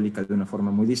fe católica de una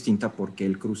forma muy distinta, porque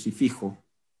el crucifijo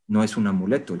no es un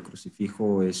amuleto, el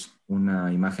crucifijo es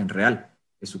una imagen real.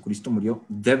 Jesucristo murió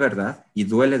de verdad y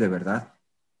duele de verdad,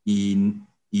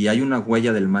 y hay una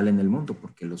huella del mal en el mundo,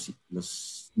 porque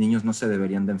los niños no se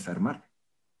deberían de enfermar.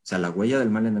 O sea, la huella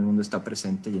del mal en el mundo está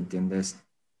presente, y entiendes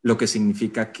lo que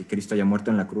significa que Cristo haya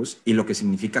muerto en la cruz y lo que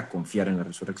significa confiar en la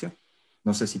resurrección.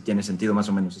 No sé si tiene sentido más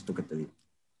o menos esto que te digo.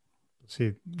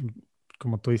 Sí,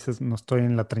 como tú dices, no estoy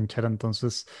en la trinchera,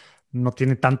 entonces no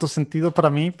tiene tanto sentido para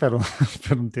mí, pero,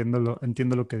 pero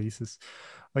entiendo lo que dices.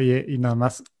 Oye, y nada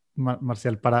más,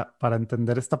 Marcial, para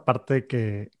entender esta parte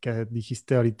que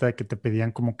dijiste ahorita de que te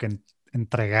pedían como que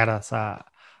entregaras a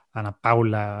Ana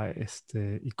Paula,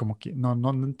 y como que, no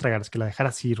entregaras, que la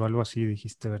dejaras ir o algo así,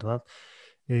 dijiste, ¿verdad?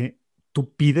 Eh,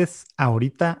 ¿Tú pides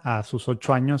ahorita a sus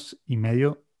 8 años y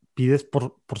medio, pides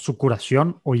por su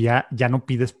curación o ya no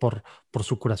pides por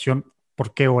su curación?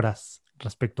 ¿Por qué oras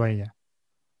respecto a ella?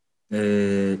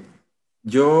 Eh,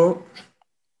 yo,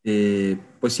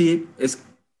 pues sí,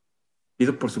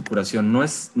 pido por su curación.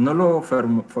 No lo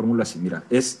formulo así, mira,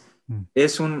 Mm,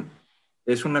 es un,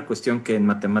 es una cuestión que en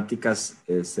matemáticas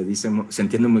se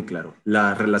entiende muy claro,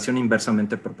 la relación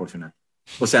inversamente proporcional.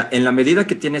 O sea, en la medida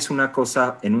que tienes una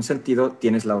cosa en un sentido,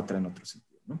 tienes la otra en otro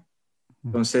sentido, ¿no? mm,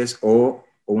 Entonces, o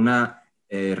una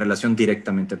relación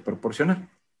directamente proporcional,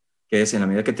 que es en la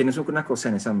medida que tienes una cosa,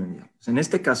 en esa medida. Pues en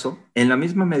este caso, en la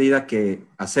misma medida que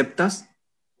aceptas,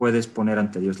 puedes poner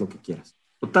ante Dios lo que quieras.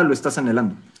 Total, lo estás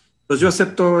anhelando. Entonces yo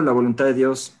acepto la voluntad de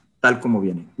Dios tal como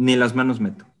viene, ni las manos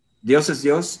meto. Dios es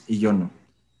Dios y yo no.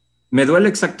 Me duele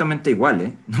exactamente igual,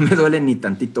 ¿eh? No me duele ni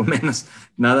tantito menos,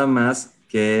 nada más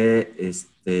que,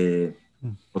 mm.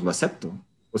 pues lo acepto.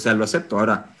 O sea, lo acepto.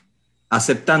 Ahora,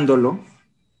 aceptándolo,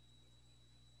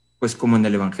 pues como en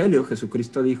el Evangelio,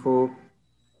 Jesucristo dijo,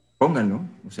 pónganlo,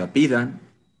 o sea, pidan.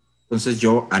 Entonces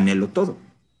yo anhelo todo.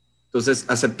 Entonces,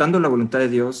 aceptando la voluntad de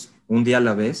Dios un día a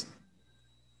la vez,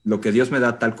 lo que Dios me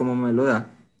da tal como me lo da,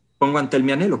 pongo ante él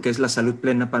mi anhelo, que es la salud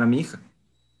plena para mi hija.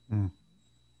 Mm.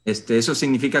 Eso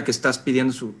significa que estás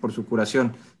pidiendo por su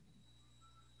curación.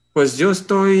 Pues yo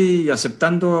estoy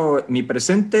aceptando mi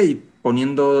presente y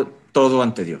poniendo todo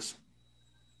ante Dios.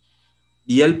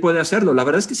 Y él puede hacerlo, la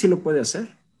verdad es que sí lo puede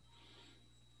hacer.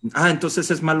 Ah,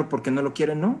 entonces es malo porque no lo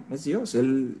quiere, no, es Dios,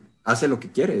 él hace lo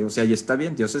que quiere, o sea, y está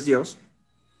bien, Dios es Dios,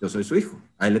 yo soy su hijo,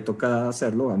 a él le toca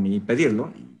hacerlo, a mí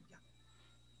pedirlo, y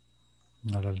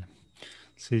Órale.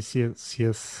 Sí, sí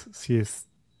es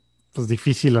pues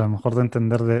difícil a lo mejor de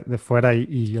entender de fuera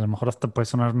y a lo mejor hasta puede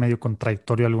sonar medio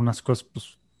contradictorio algunas cosas,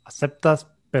 pues aceptas,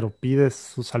 pero pides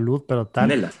su salud, pero tal.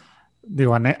 anhela.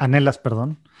 Digo, anhelas,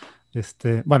 perdón.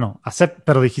 Bueno,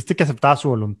 pero dijiste que aceptaba su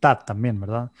voluntad también,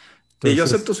 ¿verdad? Sí, yo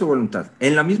Entonces, acepto su voluntad.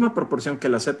 En la misma proporción que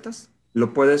la aceptas,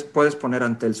 puedes poner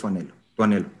ante él su anhelo, tu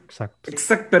anhelo. exacto.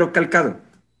 Exacto, pero calcado,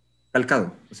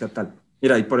 o sea, tal.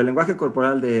 Mira, y por el lenguaje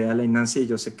corporal de Ale y Nancy,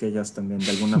 yo sé que ellas también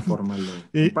de alguna forma lo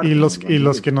Y comparten o los, lo y han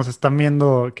los vivido. que nos están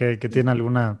viendo que Sí. tienen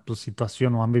alguna pues,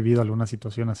 situación o han vivido alguna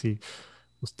situación así,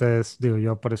 ustedes, digo,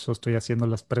 yo por eso estoy haciendo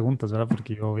las preguntas, ¿verdad?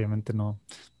 Porque yo obviamente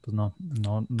pues no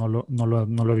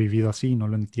lo he vivido así, no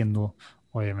lo entiendo,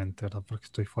 obviamente, ¿verdad? Porque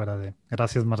estoy fuera de...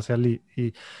 Gracias, Marcial,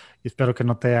 y espero que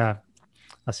no te haya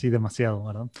así demasiado,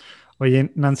 ¿verdad?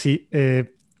 Oye, Nancy,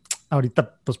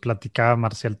 ahorita pues platicaba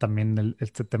Marcial también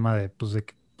este tema de, pues,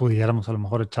 pudiéramos a lo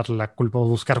mejor echarle la culpa o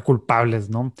buscar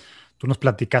culpables, ¿no? Tú nos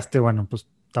platicaste, bueno, pues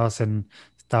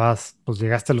pues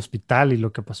llegaste al hospital y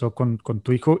lo que pasó con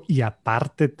tu hijo y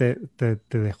aparte te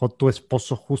dejó tu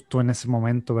esposo justo en ese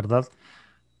momento, ¿verdad?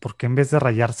 Porque en vez de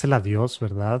rayársela a Dios,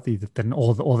 ¿verdad?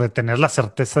 O de tener la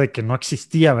certeza de que no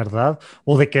existía, ¿verdad?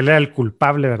 O de que él era el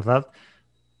culpable, ¿verdad?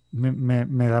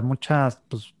 Me da muchas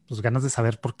pues, ganas de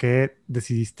saber por qué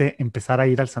decidiste empezar a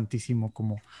ir al Santísimo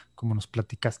como nos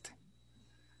platicaste.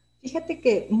 Fíjate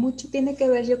que mucho tiene que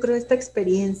ver, yo creo, esta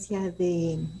experiencia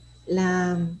de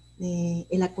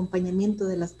el acompañamiento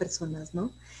de las personas,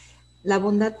 ¿no? La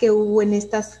bondad que hubo en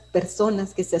estas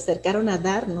personas que se acercaron a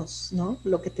darnos, ¿no?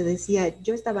 Lo que te decía,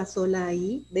 yo estaba sola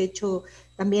ahí, de hecho,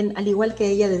 también, al igual que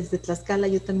ella desde Tlaxcala,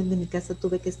 yo también de mi casa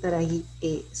tuve que estar ahí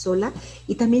sola,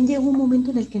 y también llegó un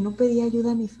momento en el que no pedí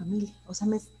ayuda a mi familia, o sea,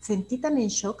 me sentí tan en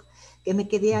shock que me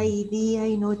quedé ahí día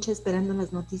y noche esperando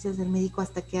las noticias del médico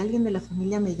hasta que alguien de la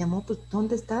familia me llamó, pues,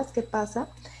 ¿dónde estás? ¿Qué pasa?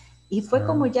 Y fue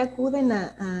como ya acuden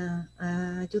a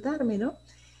ayudarme, ¿no?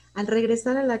 Al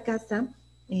regresar a la casa,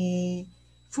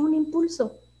 fue un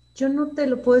impulso. Yo no te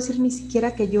lo puedo decir ni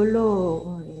siquiera que yo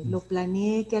lo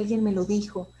planeé, que alguien me lo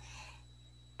dijo.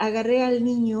 Agarré al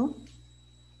niño,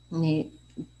 eh,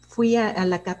 fui a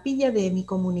la capilla de mi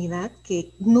comunidad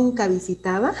que nunca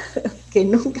visitaba, que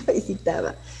nunca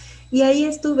visitaba. Y ahí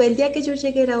estuve, el día que yo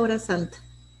llegué era hora santa.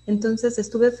 Entonces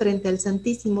estuve frente al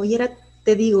Santísimo y era,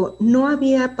 te digo, no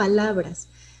había palabras.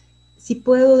 Si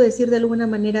puedo decir de alguna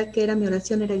manera que era mi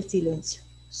oración, era el silencio,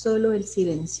 solo el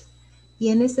silencio. Y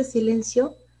en ese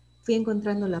silencio fui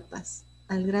encontrando la paz,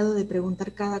 al grado de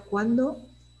preguntar cada cuándo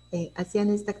hacían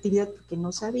esta actividad, porque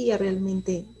no sabía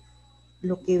realmente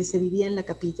lo que se vivía en la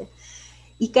capilla.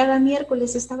 Y cada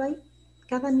miércoles estaba ahí,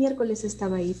 cada miércoles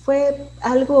estaba ahí. Fue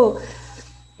algo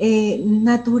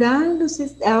natural, no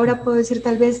sé, ahora puedo decir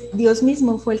tal vez Dios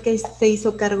mismo fue el que se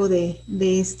hizo cargo de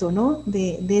esto, ¿no?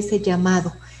 De ese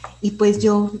llamado. Y pues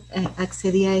yo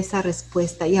accedí a esa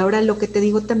respuesta. Y ahora lo que te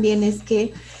digo también es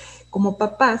que como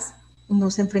papás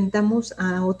nos enfrentamos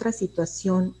a otra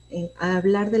situación, a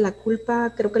hablar de la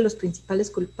culpa. Creo que los principales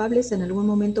culpables en algún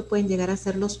momento pueden llegar a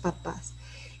ser los papás.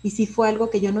 Y si fue algo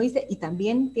que yo no hice, y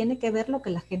también tiene que ver lo que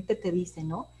la gente te dice,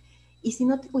 ¿no? Y si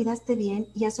no te cuidaste bien,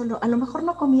 y eso a lo mejor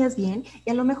no comías bien, y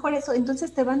a lo mejor eso,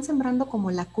 entonces te van sembrando como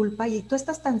la culpa, y tú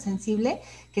estás tan sensible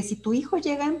que si tu hijo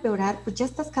llega a empeorar, pues ya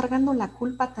estás cargando la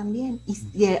culpa también. Y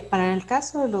para el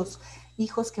caso de los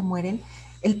hijos que mueren,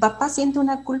 el papá siente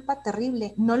una culpa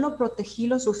terrible, no lo protegí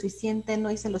lo suficiente,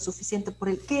 no hice lo suficiente por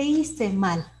él, ¿qué hice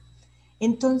mal?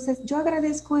 Entonces, yo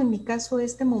agradezco en mi caso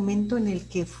este momento en el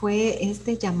que fue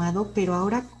este llamado, pero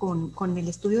ahora con el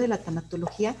estudio de la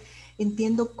tanatología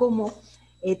entiendo cómo,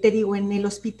 te digo, en el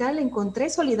hospital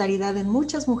encontré solidaridad en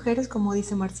muchas mujeres, como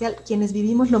dice Marcial, quienes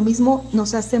vivimos lo mismo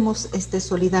nos hacemos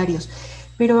solidarios.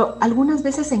 Pero algunas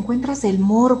veces encuentras el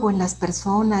morbo en las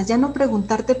personas, ya no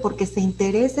preguntarte porque se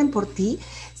interesen por ti,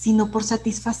 sino por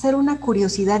satisfacer una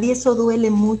curiosidad y eso duele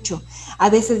mucho.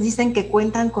 A veces dicen que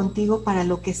cuentan contigo para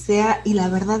lo que sea y la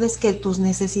verdad es que tus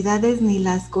necesidades ni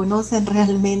las conocen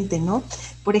realmente, ¿no?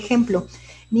 Por ejemplo,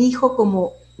 mi hijo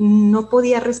como no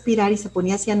podía respirar y se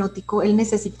ponía cianótico, él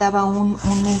necesitaba un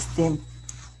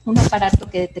aparato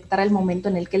que detectara el momento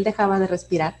en el que él dejaba de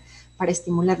respirar para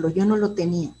estimularlo. Yo no lo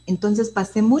tenía. Entonces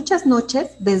pasé muchas noches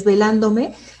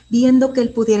desvelándome viendo que él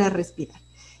pudiera respirar.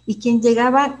 Y quien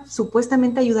llegaba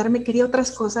supuestamente a ayudarme quería otras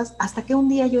cosas, hasta que un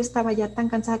día yo estaba ya tan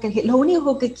cansada que dije, lo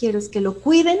único que quiero es que lo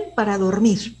cuiden para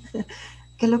dormir,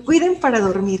 que lo cuiden para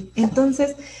dormir.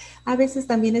 Entonces, a veces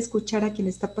también escuchar a quien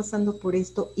está pasando por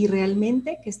esto y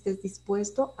realmente que estés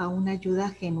dispuesto a una ayuda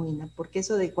genuina, porque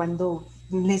eso de cuando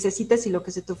necesites y lo que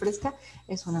se te ofrezca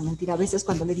es una mentira. A veces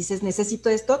cuando le dices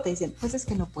necesito esto, te dicen, pues es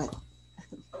que no puedo.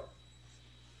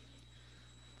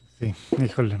 Sí,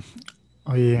 híjole.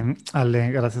 Oye,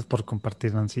 Ale, gracias por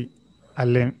compartir, Nancy.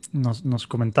 Ale, nos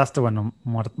comentaste, bueno,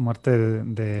 muerte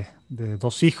de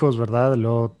dos hijos, ¿verdad?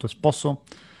 Luego tu esposo.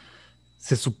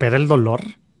 ¿Se supera el dolor?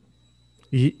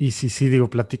 Y sí, sí, digo,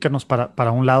 platícanos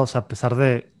para un lado, o sea, a pesar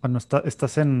de, bueno,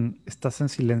 estás en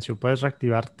silencio, ¿puedes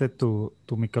reactivarte tu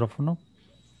micrófono?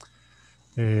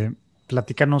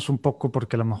 Platícanos un poco,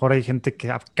 porque a lo mejor hay gente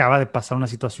que acaba de pasar una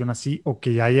situación así o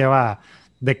que ya lleva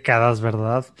décadas,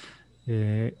 ¿verdad?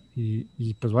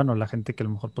 Y pues bueno, la gente que a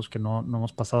lo mejor pues que no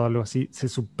hemos pasado algo así, se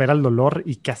supera el dolor.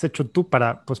 ¿Y qué has hecho tú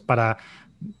para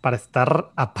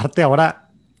estar, aparte ahora,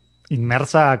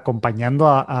 inmersa acompañando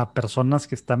a personas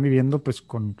que están viviendo pues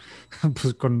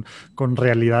pues con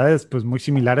realidades pues muy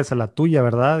similares a la tuya,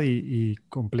 ¿verdad? Y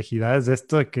complejidades de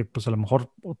esto de que pues a lo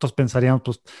mejor otros pensaríamos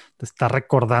pues te está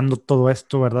recordando todo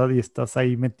esto, ¿verdad? Y estás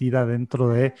ahí metida dentro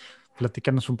de,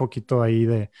 platícanos un poquito ahí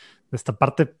de esta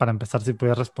parte para empezar, si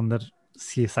pudieras responder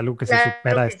si es algo que se Claro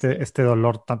supera, que sí. este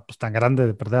dolor tan, pues, tan grande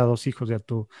de perder a 2 hijos y a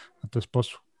tu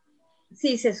esposo.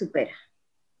 Sí se supera.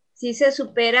 Sí se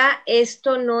supera.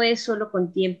 Esto no es solo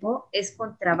con tiempo, es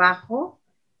con trabajo,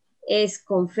 es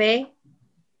con fe,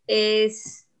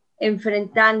 es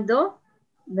enfrentando,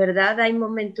 ¿verdad? Hay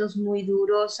momentos muy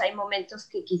duros, hay momentos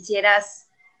que quisieras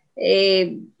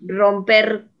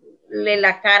romperle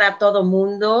la cara a todo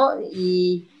mundo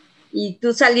y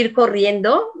tú salir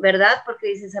corriendo, ¿verdad? Porque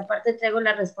dices, aparte traigo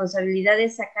la responsabilidad de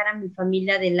sacar a mi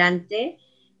familia adelante,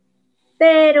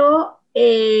 pero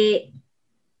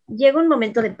llega un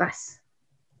momento de paz.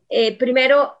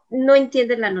 Primero, no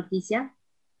entiendes la noticia,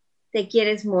 te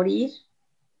quieres morir,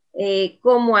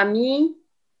 como a mí,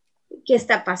 qué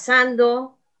está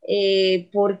pasando,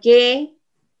 por qué,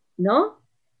 ¿no?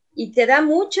 Y te da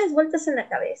muchas vueltas en la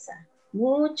cabeza,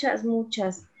 muchas,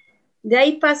 muchas. De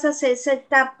ahí pasas a esa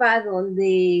etapa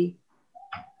donde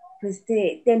pues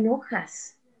te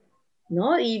enojas,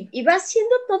 ¿no? Y vas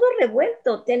siendo todo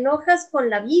revuelto, te enojas con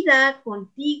la vida,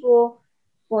 contigo,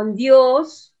 con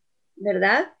Dios,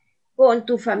 ¿verdad? Con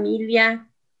tu familia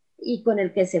y con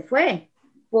el que se fue.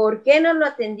 ¿Por qué no lo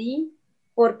atendí?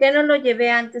 ¿Por qué no lo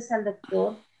llevé antes al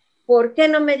doctor? ¿Por qué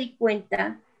no me di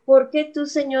cuenta? ¿Por qué tú,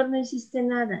 Señor, no hiciste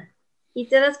nada? Y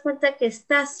te das cuenta que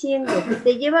está haciendo, que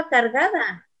te lleva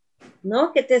cargada,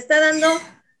 ¿no? Que te está dando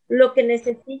lo que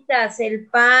necesitas, el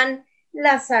pan,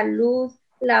 la salud,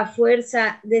 la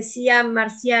fuerza, decía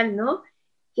Marcial, ¿no?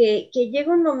 Que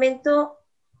llega un momento,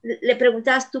 le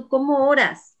preguntabas tú, ¿cómo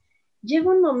oras? Llega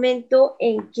un momento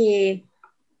en que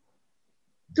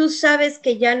tú sabes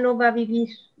que ya no va a vivir,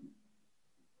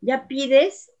 ya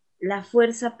pides la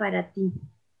fuerza para ti,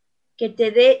 que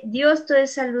te dé Dios toda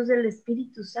esa luz del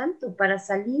Espíritu Santo para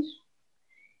salir.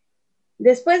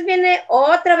 Después viene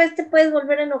otra vez, te puedes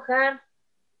volver a enojar,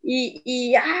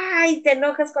 ay, te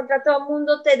enojas contra todo el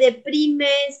mundo, te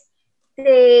deprimes,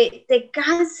 te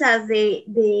cansas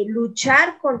de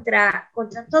luchar contra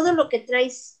todo lo que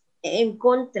traes en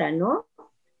contra, ¿no?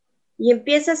 Y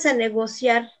empiezas a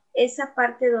negociar esa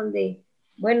parte donde,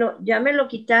 bueno, ya me lo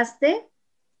quitaste,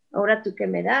 ahora tú qué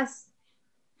me das.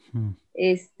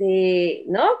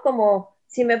 ¿No? Como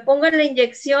si me pongo la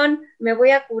inyección, me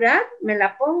voy a curar, me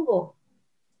la pongo,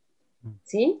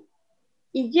 ¿sí?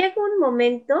 Y llega un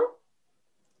momento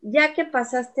ya que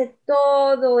pasaste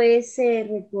todo ese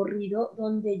recorrido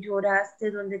donde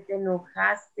lloraste, donde te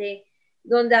enojaste,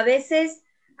 donde a veces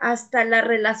hasta las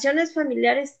relaciones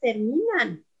familiares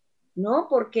terminan, ¿no?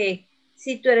 Porque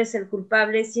si tú eres el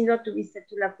culpable, si no tuviste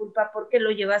tú la culpa, ¿por qué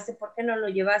lo llevaste? ¿Por qué no lo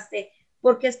llevaste?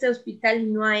 ¿Por qué a este hospital y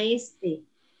no a este?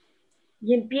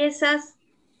 Y empiezas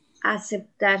a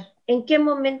aceptar. ¿En qué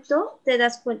momento te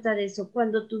das cuenta de eso?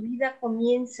 Cuando tu vida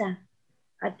comienza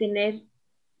a tener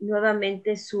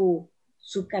nuevamente su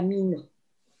camino,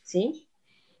 ¿sí?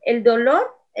 El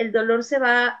dolor se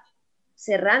va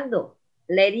cerrando,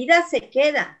 la herida se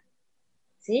queda,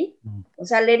 ¿sí? O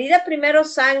sea, la herida primero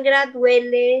sangra,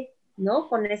 duele, ¿no?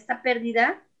 Con esta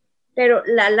pérdida, pero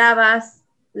la lavas,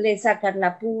 le sacas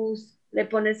la pus, le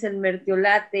pones el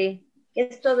mertiolate, que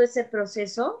es todo ese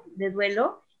proceso de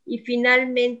duelo, y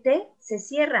finalmente se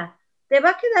cierra. Te va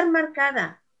a quedar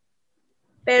marcada,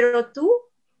 pero tú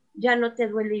ya no te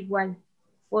duele igual.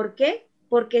 ¿Por qué?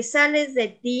 Porque sales de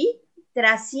ti,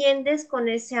 trasciendes con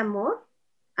ese amor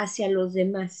hacia los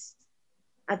demás,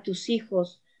 a tus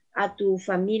hijos, a tu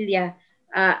familia,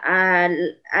 a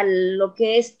lo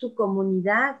que es tu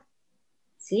comunidad,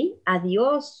 ¿sí? A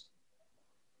Dios.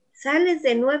 Sales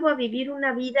de nuevo a vivir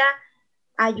una vida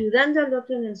ayudando al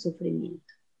otro en el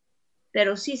sufrimiento.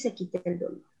 Pero sí se quita el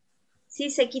dolor.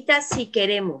 Sí se quita si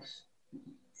queremos,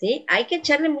 ¿sí? Hay que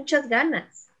echarle muchas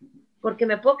ganas, porque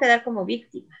me puedo quedar como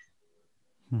víctima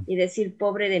y decir,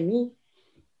 pobre de mí,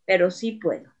 pero sí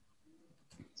puedo,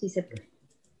 sí se puede.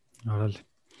 Órale.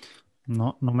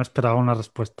 No me esperaba una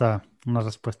respuesta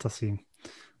así.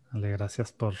 Ale,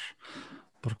 gracias por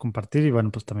compartir y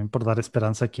bueno, pues también por dar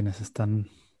esperanza a quienes están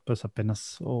pues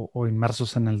apenas o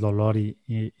inmersos en el dolor y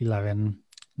la ven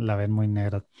muy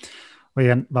negra.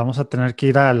 Oigan, vamos a tener que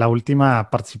ir a la última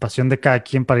participación de cada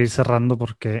quien para ir cerrando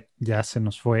porque ya se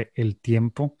nos fue el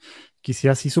tiempo.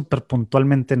 Quisiera así súper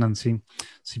puntualmente, Nancy,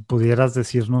 si pudieras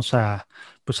decirnos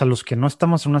pues a los que no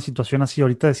estamos en una situación así,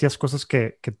 ahorita decías cosas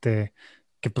que te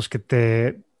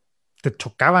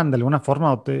chocaban de alguna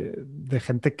forma de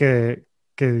gente que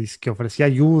ofrecía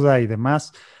ayuda y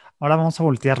demás. Ahora vamos a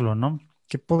voltearlo, ¿no?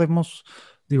 ¿Qué podemos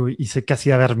Digo, y sé que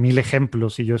hacía haber mil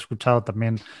ejemplos y yo he escuchado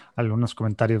también algunos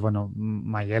comentarios, bueno,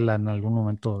 Mayela en algún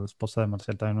momento, esposa de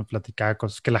Marcel, también me platicaba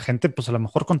cosas que la gente, pues a lo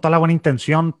mejor con toda la buena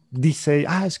intención dice,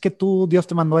 es que tú, Dios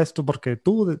te mandó esto porque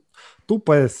tú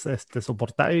puedes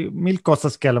soportar y mil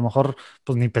cosas que a lo mejor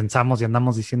pues ni pensamos y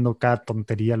andamos diciendo cada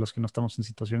tontería los que no estamos en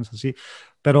situaciones así,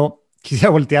 pero quisiera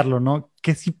voltearlo, ¿no?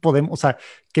 ¿Qué sí podemos, o sea,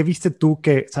 qué viste tú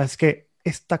que, sabes que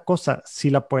esta cosa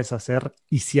sí la puedes hacer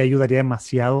y sí ayudaría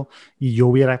demasiado y yo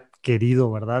hubiera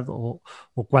querido, ¿verdad? O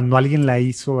cuando alguien la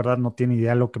hizo, ¿verdad? No tiene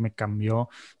idea de lo que me cambió.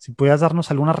 Si pudieras darnos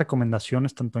algunas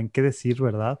recomendaciones, tanto en qué decir,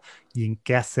 ¿verdad? Y en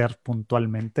qué hacer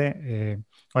puntualmente.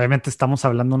 Obviamente estamos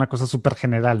hablando de una cosa súper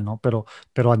general, ¿no? Pero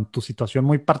en tu situación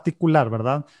muy particular,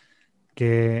 ¿verdad?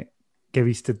 ¿Qué, qué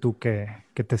viste tú que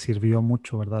te sirvió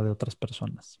mucho, ¿verdad? De otras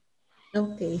personas.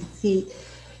 Ok, sí.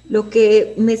 Lo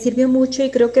que me sirvió mucho y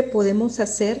creo que podemos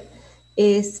hacer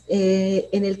es,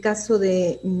 en el caso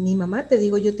de mi mamá, te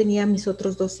digo, yo tenía mis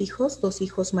otros dos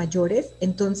hijos mayores,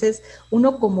 entonces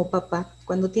uno como papá,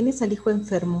 cuando tienes al hijo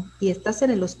enfermo y estás en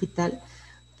el hospital,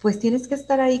 pues tienes que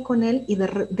estar ahí con él y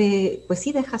pues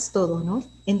sí dejas todo, ¿no?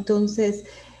 Entonces,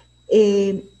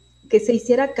 eh, que se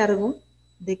hiciera cargo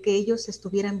de que ellos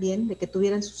estuvieran bien, de que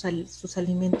tuvieran sus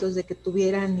alimentos, de que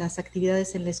tuvieran las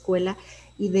actividades en la escuela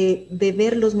y de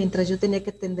verlos mientras yo tenía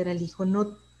que atender al hijo.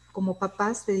 No, como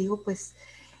papás, te digo, pues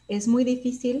es muy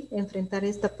difícil enfrentar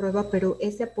esta prueba, pero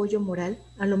ese apoyo moral,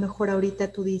 a lo mejor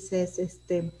ahorita tú dices,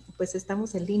 pues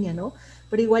estamos en línea, ¿no?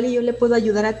 Pero igual y yo le puedo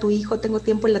ayudar a tu hijo, tengo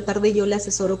tiempo en la tarde y yo le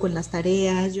asesoro con las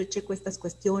tareas, yo checo estas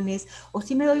cuestiones, o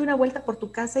si me doy una vuelta por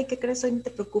tu casa y qué crees, hoy no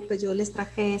te preocupes, yo les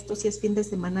traje esto, si es fin de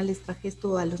semana les traje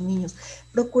esto a los niños.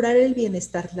 Procurar el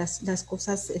bienestar, las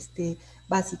cosas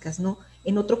básicas, ¿no?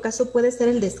 En otro caso puede ser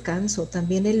el descanso,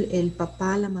 también el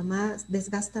papá, la mamá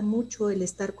desgasta mucho el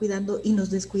estar cuidando y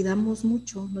nos descuidamos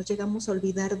mucho, nos llegamos a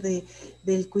olvidar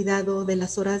del cuidado, de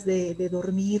las horas de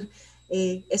dormir,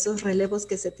 esos relevos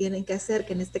que se tienen que hacer,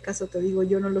 que en este caso te digo,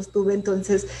 yo no los tuve,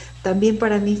 entonces también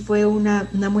para mí fue una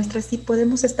muestra, sí,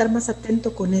 podemos estar más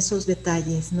atentos con esos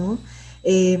detalles, ¿no?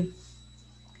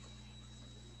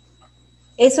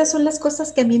 Esas son las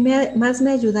cosas que a mí más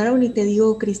me ayudaron y te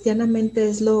digo, cristianamente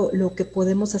es lo que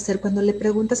podemos hacer. Cuando le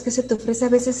preguntas qué se te ofrece, a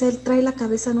veces él trae la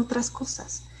cabeza en otras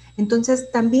cosas.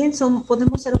 Entonces también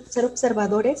podemos ser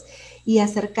observadores y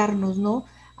acercarnos, ¿no?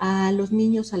 A los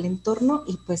niños, al entorno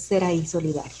y pues ser ahí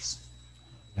solidarios.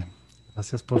 Bien,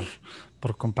 gracias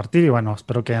por compartir y bueno,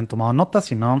 espero que hayan tomado nota,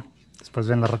 si no, después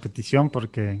ven la repetición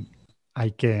porque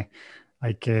hay que,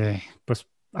 hay que, pues,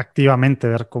 activamente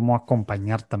ver cómo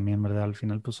acompañar también, ¿verdad? Al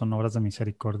final, pues, son obras de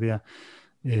misericordia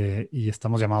y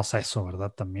estamos llamados a eso,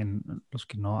 ¿verdad? También los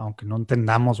que no, aunque no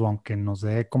entendamos o aunque nos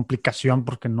dé complicación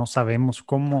porque no sabemos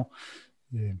cómo,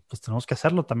 pues tenemos que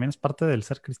hacerlo, también es parte del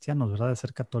ser cristianos, ¿verdad? De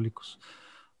ser católicos.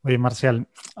 Oye, Marcial,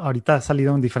 ahorita ha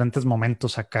salido en diferentes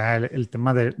momentos acá el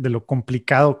tema de lo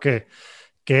complicado que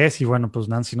es, y bueno, pues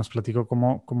Nancy nos platicó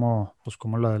cómo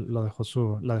la dejó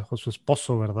su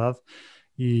esposo, ¿verdad?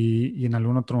 Y en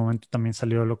algún otro momento también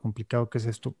salió lo complicado que es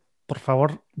esto. Por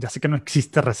favor, ya sé que no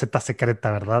existe receta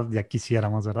secreta, ¿verdad? Ya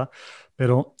quisiéramos, ¿verdad?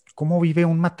 Pero ¿cómo vive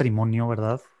un matrimonio,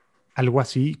 ¿verdad? Algo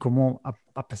así, como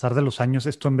a pesar de los años,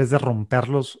 esto en vez de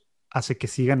romperlos, hace que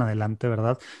sigan adelante,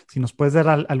 ¿verdad? Si nos puedes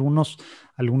dar algunos,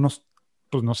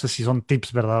 pues no sé si son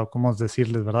tips, ¿verdad? O cómo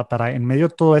decirles, ¿verdad? Para en medio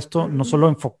de todo esto, no solo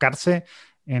enfocarse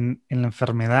en la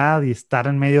enfermedad y estar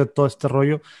en medio de todo este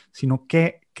rollo, sino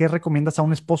qué recomiendas a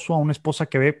un esposo o a una esposa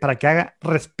que ve para que haga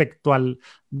respecto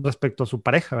a su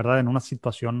pareja, ¿verdad? En una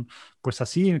situación, pues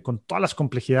así, con todas las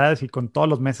complejidades y con todos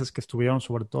los meses que estuvieron,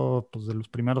 sobre todo, pues de los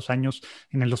primeros años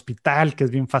en el hospital, que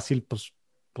es bien fácil, pues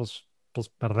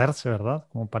perderse, ¿verdad?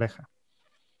 Como pareja.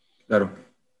 Claro.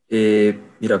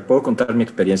 Mira, puedo contar mi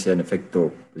experiencia, en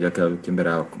efecto, ya que quien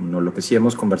verá, como no, lo que sí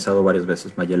hemos conversado varias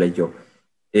veces, Mayela y yo,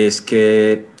 es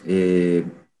que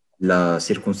las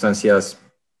circunstancias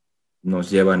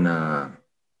nos llevan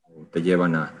o te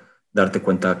llevan a darte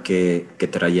cuenta que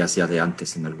traías ya de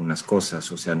antes en algunas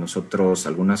cosas. O sea, nosotros,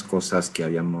 algunas cosas que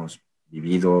habíamos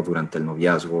vivido durante el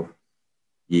noviazgo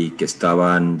y que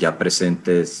estaban ya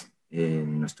presentes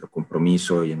en nuestro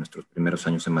compromiso y en nuestros primeros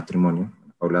años de matrimonio.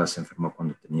 Paula se enfermó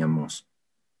cuando teníamos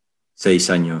 6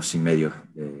 años y medio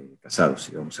de casados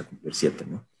y vamos a cumplir 7,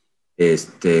 ¿no?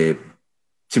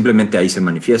 Simplemente ahí se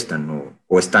manifiestan, ¿no?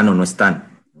 O están o no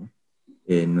están, ¿no?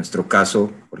 En nuestro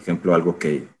caso, por ejemplo, algo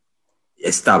que ya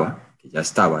estaba,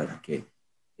 era que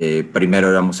primero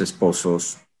éramos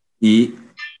esposos y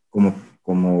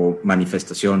como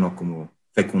manifestación o como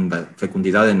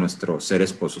fecundidad de nuestro ser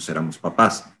esposos éramos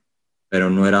papás, pero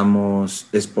no éramos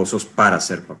esposos para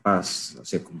ser papás, o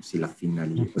sea, como si la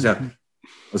finalidad, o sea,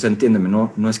 O sea, entiéndeme,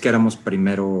 no es que éramos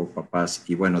primero papás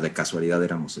y bueno, de casualidad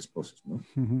éramos esposos, ¿no?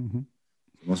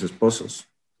 Somos esposos.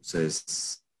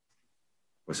 Entonces,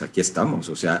 pues aquí estamos.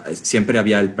 O sea, siempre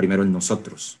había el primero en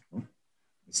nosotros, ¿no?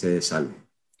 Ese es algo.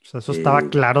 O sea, eso estaba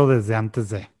claro desde antes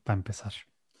para empezar.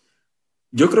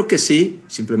 Yo creo que sí,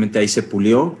 simplemente ahí se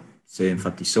pulió, se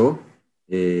enfatizó.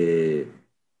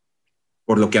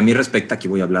 Por lo que a mí respecta, aquí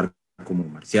voy a hablar como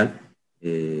Marcial.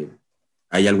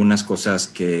 Hay algunas cosas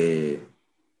que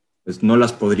pues, no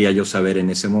las podría yo saber en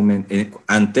ese momento,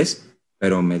 antes,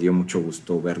 pero me dio mucho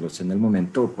gusto verlos en el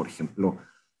momento. Por ejemplo,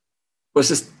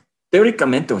 pues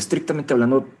teóricamente o estrictamente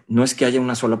hablando, no es que haya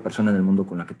una sola persona en el mundo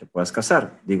con la que te puedas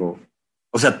casar. Digo,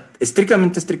 o sea,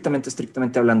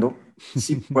 estrictamente hablando,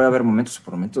 sí puede haber momentos o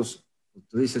por momentos,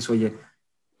 tú dices, oye,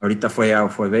 ahorita fue A o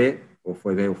fue B, o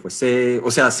fue B o fue C. O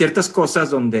sea, ciertas cosas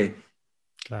donde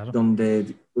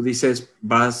tú dices,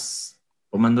 vas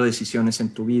tomando decisiones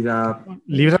en tu vida.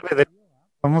 Libre albedrío,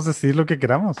 vamos a decir lo que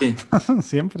queramos. Sí.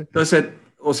 Siempre. Entonces,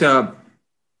 o sea,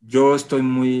 yo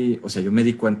me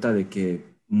di cuenta de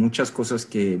que muchas cosas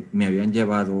que me habían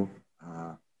llevado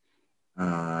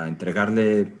a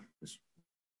entregarle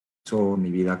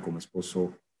mi vida como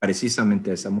esposo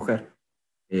precisamente a esa mujer,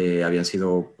 habían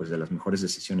sido pues de las mejores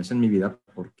decisiones en mi vida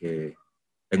porque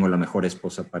tengo la mejor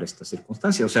esposa para esta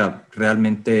circunstancia. O sea,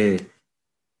 realmente,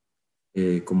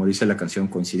 como dice la canción,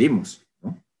 coincidimos,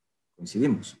 ¿no?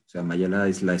 Coincidimos. O sea, Mayela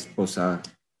es la esposa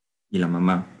y la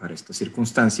mamá para estas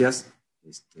circunstancias.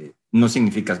 No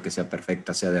significa que sea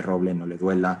perfecta, sea de roble, no le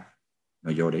duela,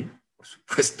 no llore, por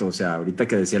supuesto. O sea, ahorita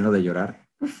que decían lo de llorar,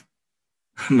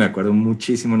 me acuerdo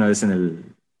muchísimo una vez en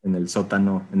el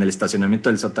sótano, en el estacionamiento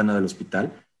del sótano del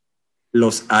hospital,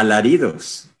 los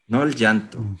alaridos, no el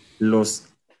llanto,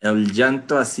 el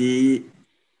llanto así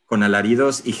con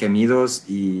alaridos y gemidos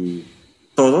y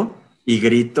todo, y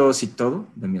gritos y todo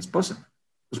de mi esposa.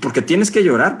 Pues porque tienes que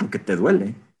llorar, porque te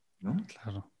duele, ¿no?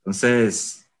 Claro.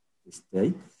 Entonces,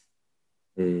 ahí.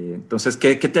 Entonces,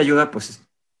 ¿qué te ayuda? Pues,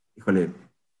 híjole,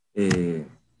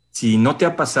 si no te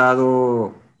ha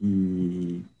pasado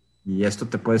y esto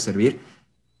te puede servir,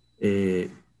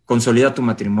 consolida tu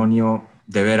matrimonio,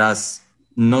 de veras,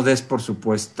 no des por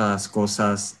supuestas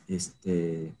cosas,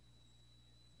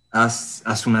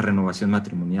 haz una renovación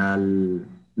matrimonial,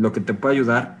 lo que te pueda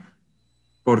ayudar,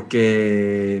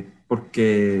 porque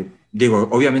digo,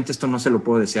 obviamente esto no se lo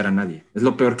puedo desear a nadie, es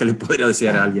lo peor que le podría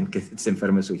desear a alguien que se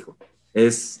enferme su hijo,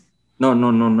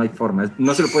 no hay forma,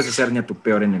 no se lo puedes desear ni a tu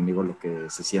peor enemigo lo que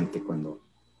se siente cuando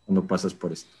pasas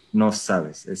por esto, no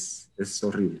sabes, es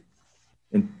horrible.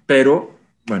 Pero,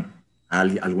 bueno, a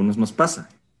algunos nos pasa.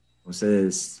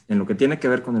 Entonces, en lo que tiene que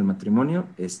ver con el matrimonio,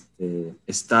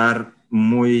 estar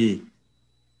muy,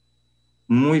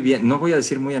 muy bien, no voy a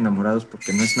decir muy enamorados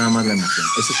porque no es nada más la emoción,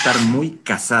 es estar muy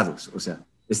casados, o sea,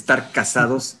 estar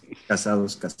casados,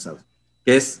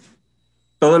 que es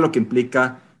todo lo que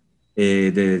implica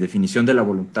de definición de la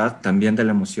voluntad, también de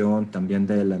la emoción, también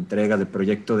de la entrega, de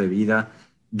proyecto de vida,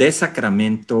 de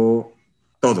sacramento,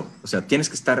 todo. O sea, tienes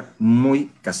que estar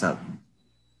muy casado.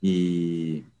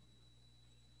 Y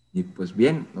pues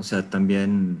bien, o sea,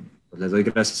 también pues, le doy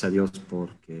gracias a Dios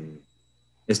porque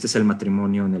este es el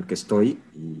matrimonio en el que estoy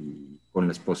y con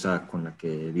la esposa con la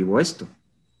que vivo esto.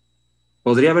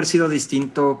 ¿Podría haber sido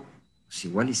distinto? Pues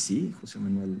igual y sí, José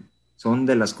Manuel. Son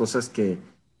de las cosas que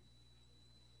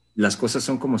las cosas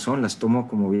son como son, las tomo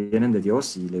como vienen de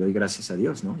Dios y le doy gracias a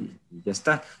Dios, ¿no? Y ya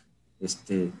está.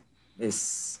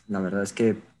 La verdad es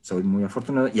que soy muy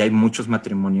afortunado y hay muchos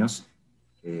matrimonios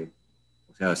que,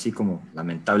 o sea, así como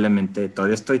lamentablemente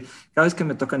todavía estoy, cada vez que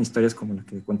me tocan historias como la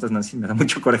que cuentas, Nancy, me da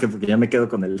mucho coraje porque ya me quedo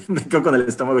con el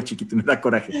estómago chiquito y me da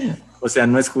coraje. O sea,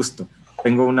 no es justo.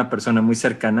 Tengo una persona muy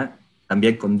cercana,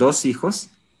 también con 2 hijos,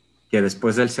 que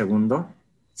después del segundo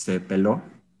se peló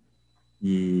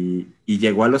y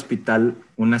llegó al hospital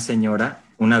una señora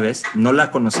una vez, no la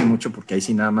conocí mucho porque ahí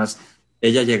sí nada más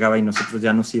ella llegaba y nosotros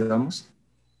ya nos íbamos,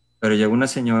 pero llegó una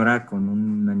señora con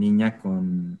una niña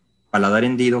con paladar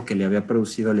hendido que le había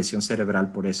producido lesión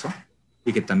cerebral por eso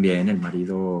y que también el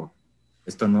marido,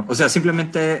 esto no, o sea,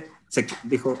 simplemente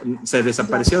se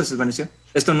desapareció, se desvaneció,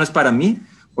 esto no es para mí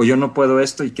o yo no puedo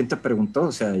esto y ¿quién te preguntó?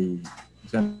 O sea,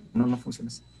 no funciona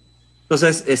así.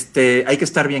 Entonces, hay que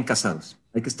estar bien casados,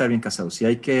 y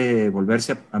hay que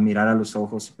volverse a mirar a los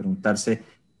ojos y preguntarse,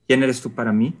 ¿quién eres tú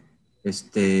para mí?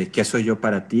 ¿Qué soy yo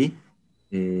para ti?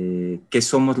 ¿Qué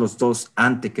somos los dos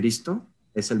ante Cristo?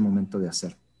 Es el momento de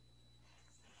hacer.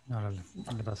 Órale,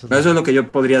 gracias. Eso es lo que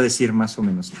yo podría decir más o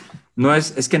menos. No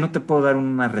es que no te puedo dar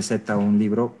una receta o un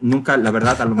libro, nunca, la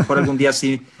verdad, a lo mejor algún día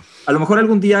sí, a lo mejor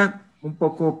algún día un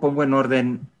poco pongo en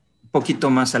orden un poquito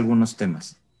más algunos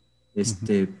temas.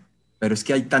 Ujú. Pero es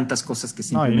que hay tantas cosas que No, y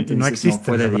simplemente no dices, no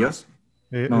fue existen, de ¿verdad? Dios.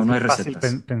 No, Es no bien hay fácil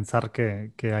recetas. pensar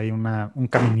que hay un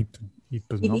caminito y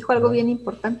pues Y no, dijo algo ¿verdad? bien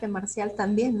importante, Marcial,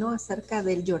 también, ¿no? Acerca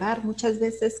del llorar. Muchas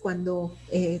veces cuando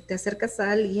te acercas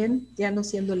a alguien, ya no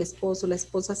siendo el esposo, la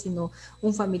esposa, sino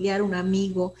un familiar, un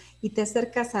amigo, y te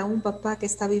acercas a un papá que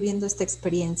está viviendo esta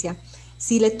experiencia.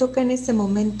 Si le toca en ese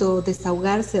momento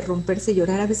desahogarse, romperse,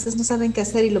 llorar, a veces no saben qué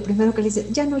hacer y lo primero que le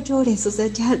dicen, ya no llores, o sea,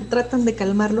 ya tratan de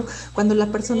calmarlo cuando la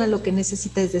persona lo que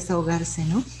necesita es desahogarse,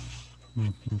 ¿no?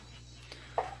 Ujú.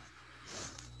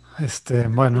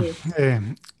 Bueno,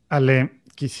 Sí. Ale,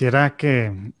 quisiera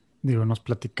que, digo, nos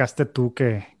platicaste tú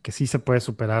que sí se puede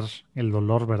superar el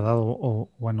dolor, ¿verdad?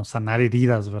 Bueno, sanar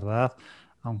heridas, ¿verdad?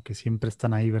 Aunque siempre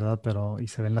están ahí, ¿verdad? Pero, y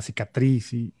se ven la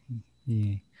cicatriz y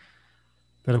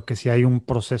pero que sí hay un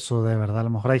proceso de verdad. A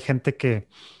lo mejor hay gente que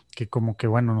como que,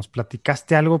 bueno, nos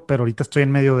platicaste algo, pero ahorita estoy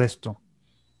en medio de esto.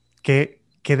 ¿Qué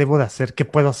debo de hacer? ¿Qué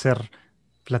puedo hacer?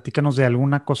 Platícanos de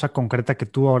alguna cosa concreta que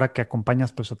tú ahora que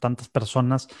acompañas pues a tantas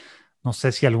personas, no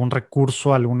sé si algún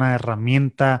recurso, alguna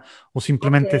herramienta o Ok.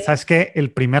 simplemente, ¿sabes qué?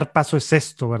 El primer paso es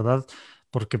esto, ¿verdad?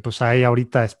 Porque pues hay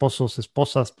ahorita esposos,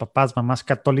 esposas, papás, mamás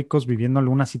católicos viviendo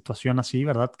alguna situación así,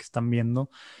 ¿verdad? Que están viendo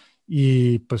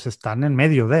y pues están en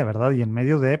medio de, ¿verdad? Y en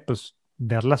medio de pues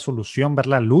ver la solución, ver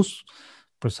la luz,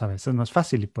 pues a veces no es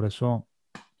fácil y por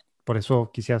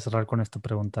eso quisiera cerrar con esta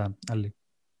pregunta, Ale.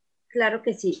 Claro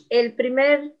que sí. El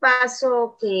primer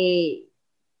paso que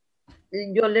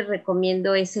yo les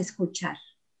recomiendo es escuchar.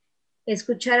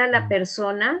 Escuchar a la Mm,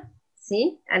 persona,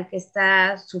 ¿sí? Al que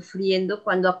está sufriendo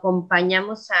cuando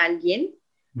acompañamos a alguien.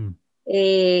 mm,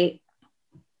 Eh,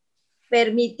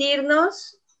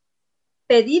 Permitirnos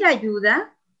pedir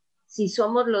ayuda si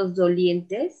somos los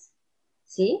dolientes,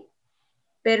 ¿sí?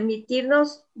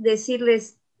 Permitirnos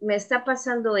decirles, me está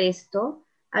pasando esto,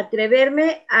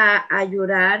 atreverme a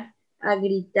llorar, a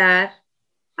gritar,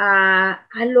 a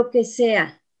lo que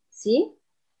sea, ¿sí?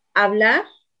 Hablar,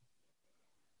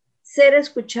 ser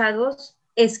escuchados,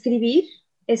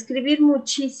 escribir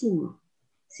muchísimo,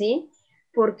 ¿sí?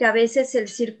 Porque a veces el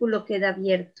círculo queda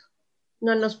abierto.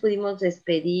 No nos pudimos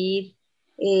despedir,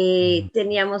 mm,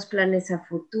 teníamos planes a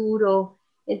futuro.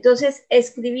 Entonces,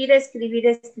 escribir, escribir,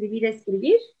 escribir,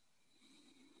 escribir,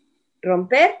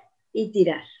 romper y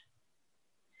tirar.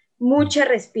 mm. Mucha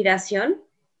respiración,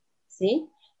 ¿sí?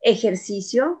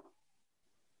 Ejercicio.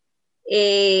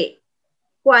 Eh,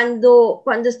 cuando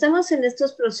estamos en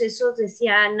estos procesos,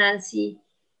 decía Nancy,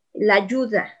 la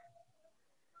ayuda.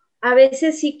 A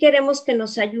veces sí queremos que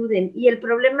nos ayuden y el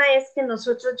problema es que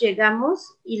nosotros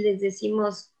llegamos y les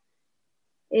decimos,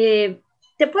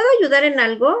 ¿te puedo ayudar en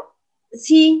algo?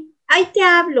 Sí, ahí te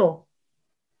hablo.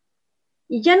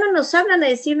 Y ya no nos hablan a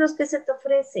decirnos qué se te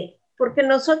ofrece, porque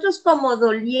nosotros como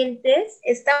dolientes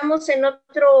estamos en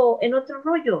otro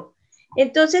rollo.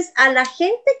 Entonces, a la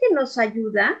gente que nos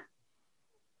ayuda,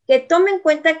 que tome en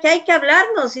cuenta que hay que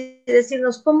hablarnos y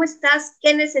decirnos, ¿cómo estás?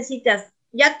 ¿Qué necesitas?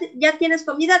 ¿Ya tienes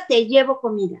comida? Te llevo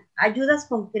comida. Ayudas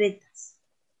concretas,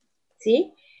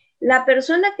 ¿sí? La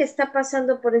persona que está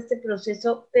pasando por este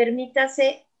proceso,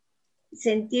 permítase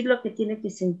sentir lo que tiene que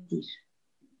sentir.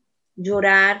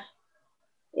 Llorar,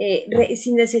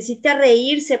 si necesita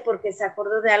reírse porque se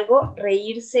acordó de algo,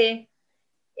 reírse,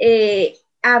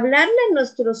 hablarle a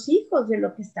nuestros hijos de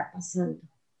lo que está pasando,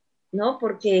 ¿no?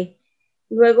 Porque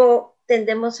luego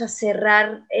tendemos a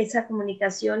cerrar esa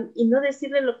comunicación y no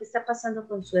decirle lo que está pasando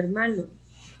con su hermano.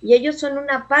 Y ellos son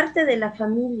una parte de la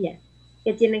familia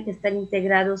que tienen que estar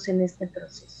integrados en este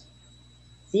proceso,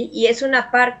 ¿sí? Y es una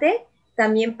parte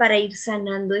también para ir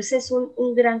sanando. Ese es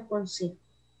un gran consejo,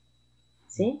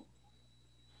 ¿sí?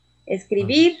 Órale,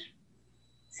 Escribir,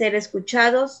 ser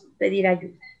escuchados, pedir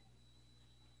ayuda.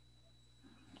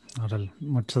 órale.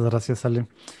 Muchas gracias, Ale.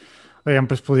 Oigan,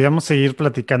 pues podríamos seguir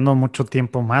platicando mucho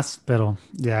tiempo más, pero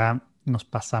ya nos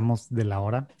pasamos de la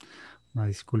hora. Una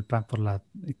disculpa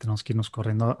y tenemos que irnos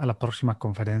corriendo a la próxima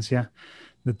conferencia.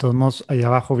 De todos modos, ahí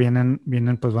abajo vienen,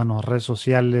 pues bueno, redes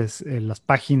sociales, las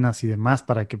páginas y demás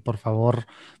para que por favor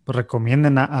pues,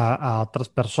 recomienden a otras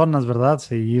personas, ¿verdad?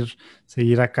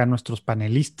 Seguir acá a nuestros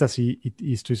panelistas y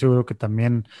estoy seguro que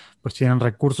también pues tienen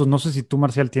recursos. No sé si tú,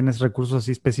 Marcial, tienes recursos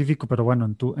así específicos, pero bueno,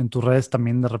 en tus redes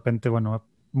también de repente, bueno,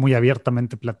 muy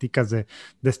abiertamente platicas de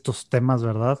estos temas,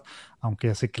 ¿verdad? Aunque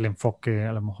ya sé que el enfoque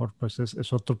a lo mejor pues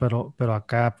es otro, pero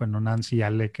acá, bueno, Nancy y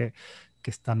Ale que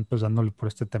están pues dándole por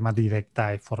este tema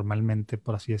directa y formalmente,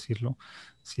 por así decirlo,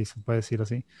 si se puede decir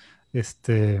así,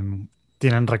 este,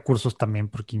 tienen recursos también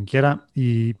por quien quiera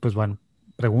y pues bueno,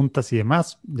 preguntas y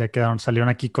demás, salieron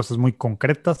aquí cosas muy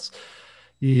concretas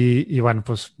Y bueno,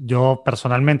 pues yo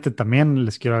personalmente también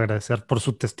les quiero agradecer por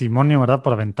su testimonio, ¿verdad?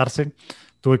 Por aventarse.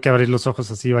 Tuve que abrir los ojos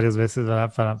así varias veces,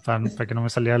 ¿verdad? Para que no me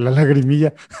saliera la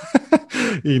lagrimilla.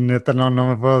 Y neta, no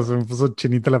me puedo, se me puso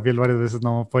chinita la piel varias veces,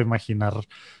 no me puedo imaginar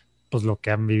pues lo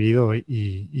que han vivido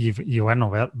y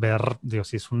bueno, digo,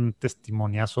 sí es un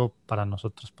testimoniazo para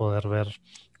nosotros poder ver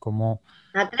cómo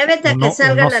Atrévete a que uno,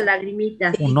 salga la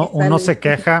lagrimita. uno se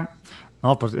queja.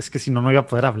 No, pues es que si no, no iba a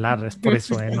poder hablar, es por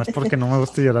eso, no es porque no me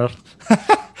guste llorar.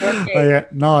 Okay. Oye,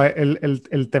 no,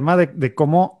 el tema de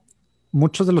cómo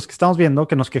muchos de los que estamos viendo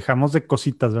que nos quejamos de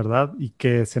cositas, ¿verdad? Y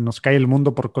que se nos cae el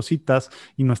mundo por cositas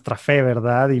y nuestra fe,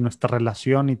 ¿verdad? Y nuestra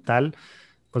relación y tal,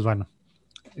 pues bueno,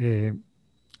 eh,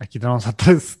 aquí tenemos a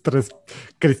tres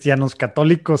cristianos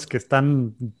católicos que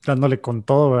están dándole con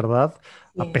todo, ¿verdad?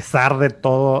 A Yes. pesar de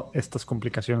todas estas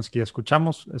complicaciones que ya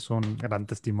escuchamos, es un gran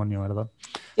testimonio, ¿verdad?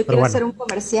 Yo Pero quiero bueno, hacer un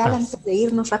comercial antes de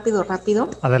irnos rápido.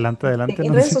 adelante,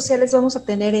 En redes Nancy. sociales vamos a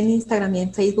tener en Instagram y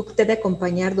en Facebook Te de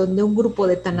Acompañar, donde un grupo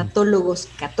de tanatólogos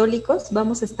católicos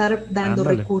vamos a estar dando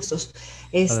Ándale, recursos.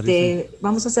 padrísimo.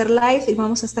 Vamos a hacer live y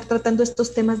vamos a estar tratando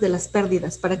estos temas de las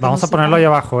pérdidas para que Vamos nos a ponerlo ahí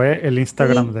sigan. abajo, el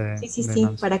Instagram Sí, sí, sí, de sí,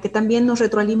 Nancy. para que también nos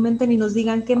retroalimenten y nos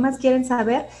digan qué más quieren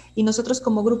saber y nosotros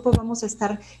como grupo vamos a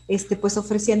estar pues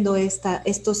ofreciendo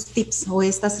estos tips o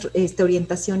estas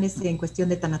orientaciones en cuestión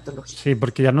de tanatología. Sí,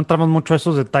 porque ya no entramos mucho a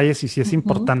esos detalles y sí es Ujú.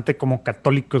 importante como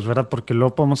católicos, ¿verdad? Porque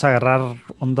luego podemos agarrar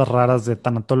ondas raras de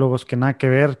tanatólogos que nada que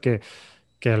ver, que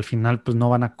al final pues no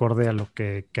van acorde a lo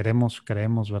que creemos,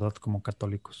 ¿verdad? Como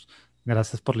católicos.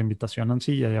 Gracias por la invitación,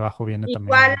 Nancy, y ahí abajo viene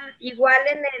también Igual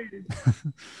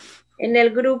en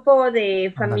el grupo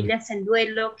de ándale. familias en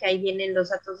duelo, que ahí vienen los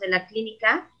datos de la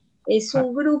clínica, es Ah,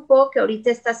 un grupo que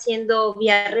ahorita está haciendo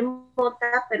vía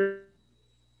remota, pero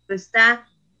está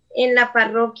en la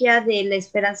parroquia de la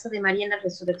Esperanza de María en la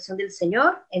Resurrección del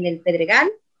Señor, en el Pedregal.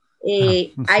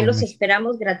 sí, Ahí en los México.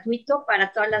 esperamos gratuito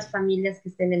para todas las familias que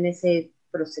estén en ese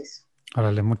proceso.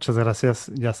 Órale, muchas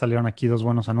gracias. Ya salieron aquí dos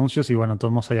buenos anuncios y bueno,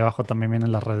 todos allá abajo también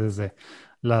vienen las redes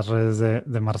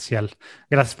de Marcial.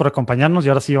 Gracias por acompañarnos y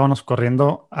ahora sí vamos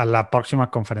corriendo a la próxima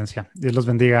conferencia. Dios los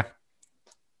bendiga.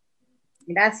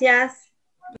 Gracias.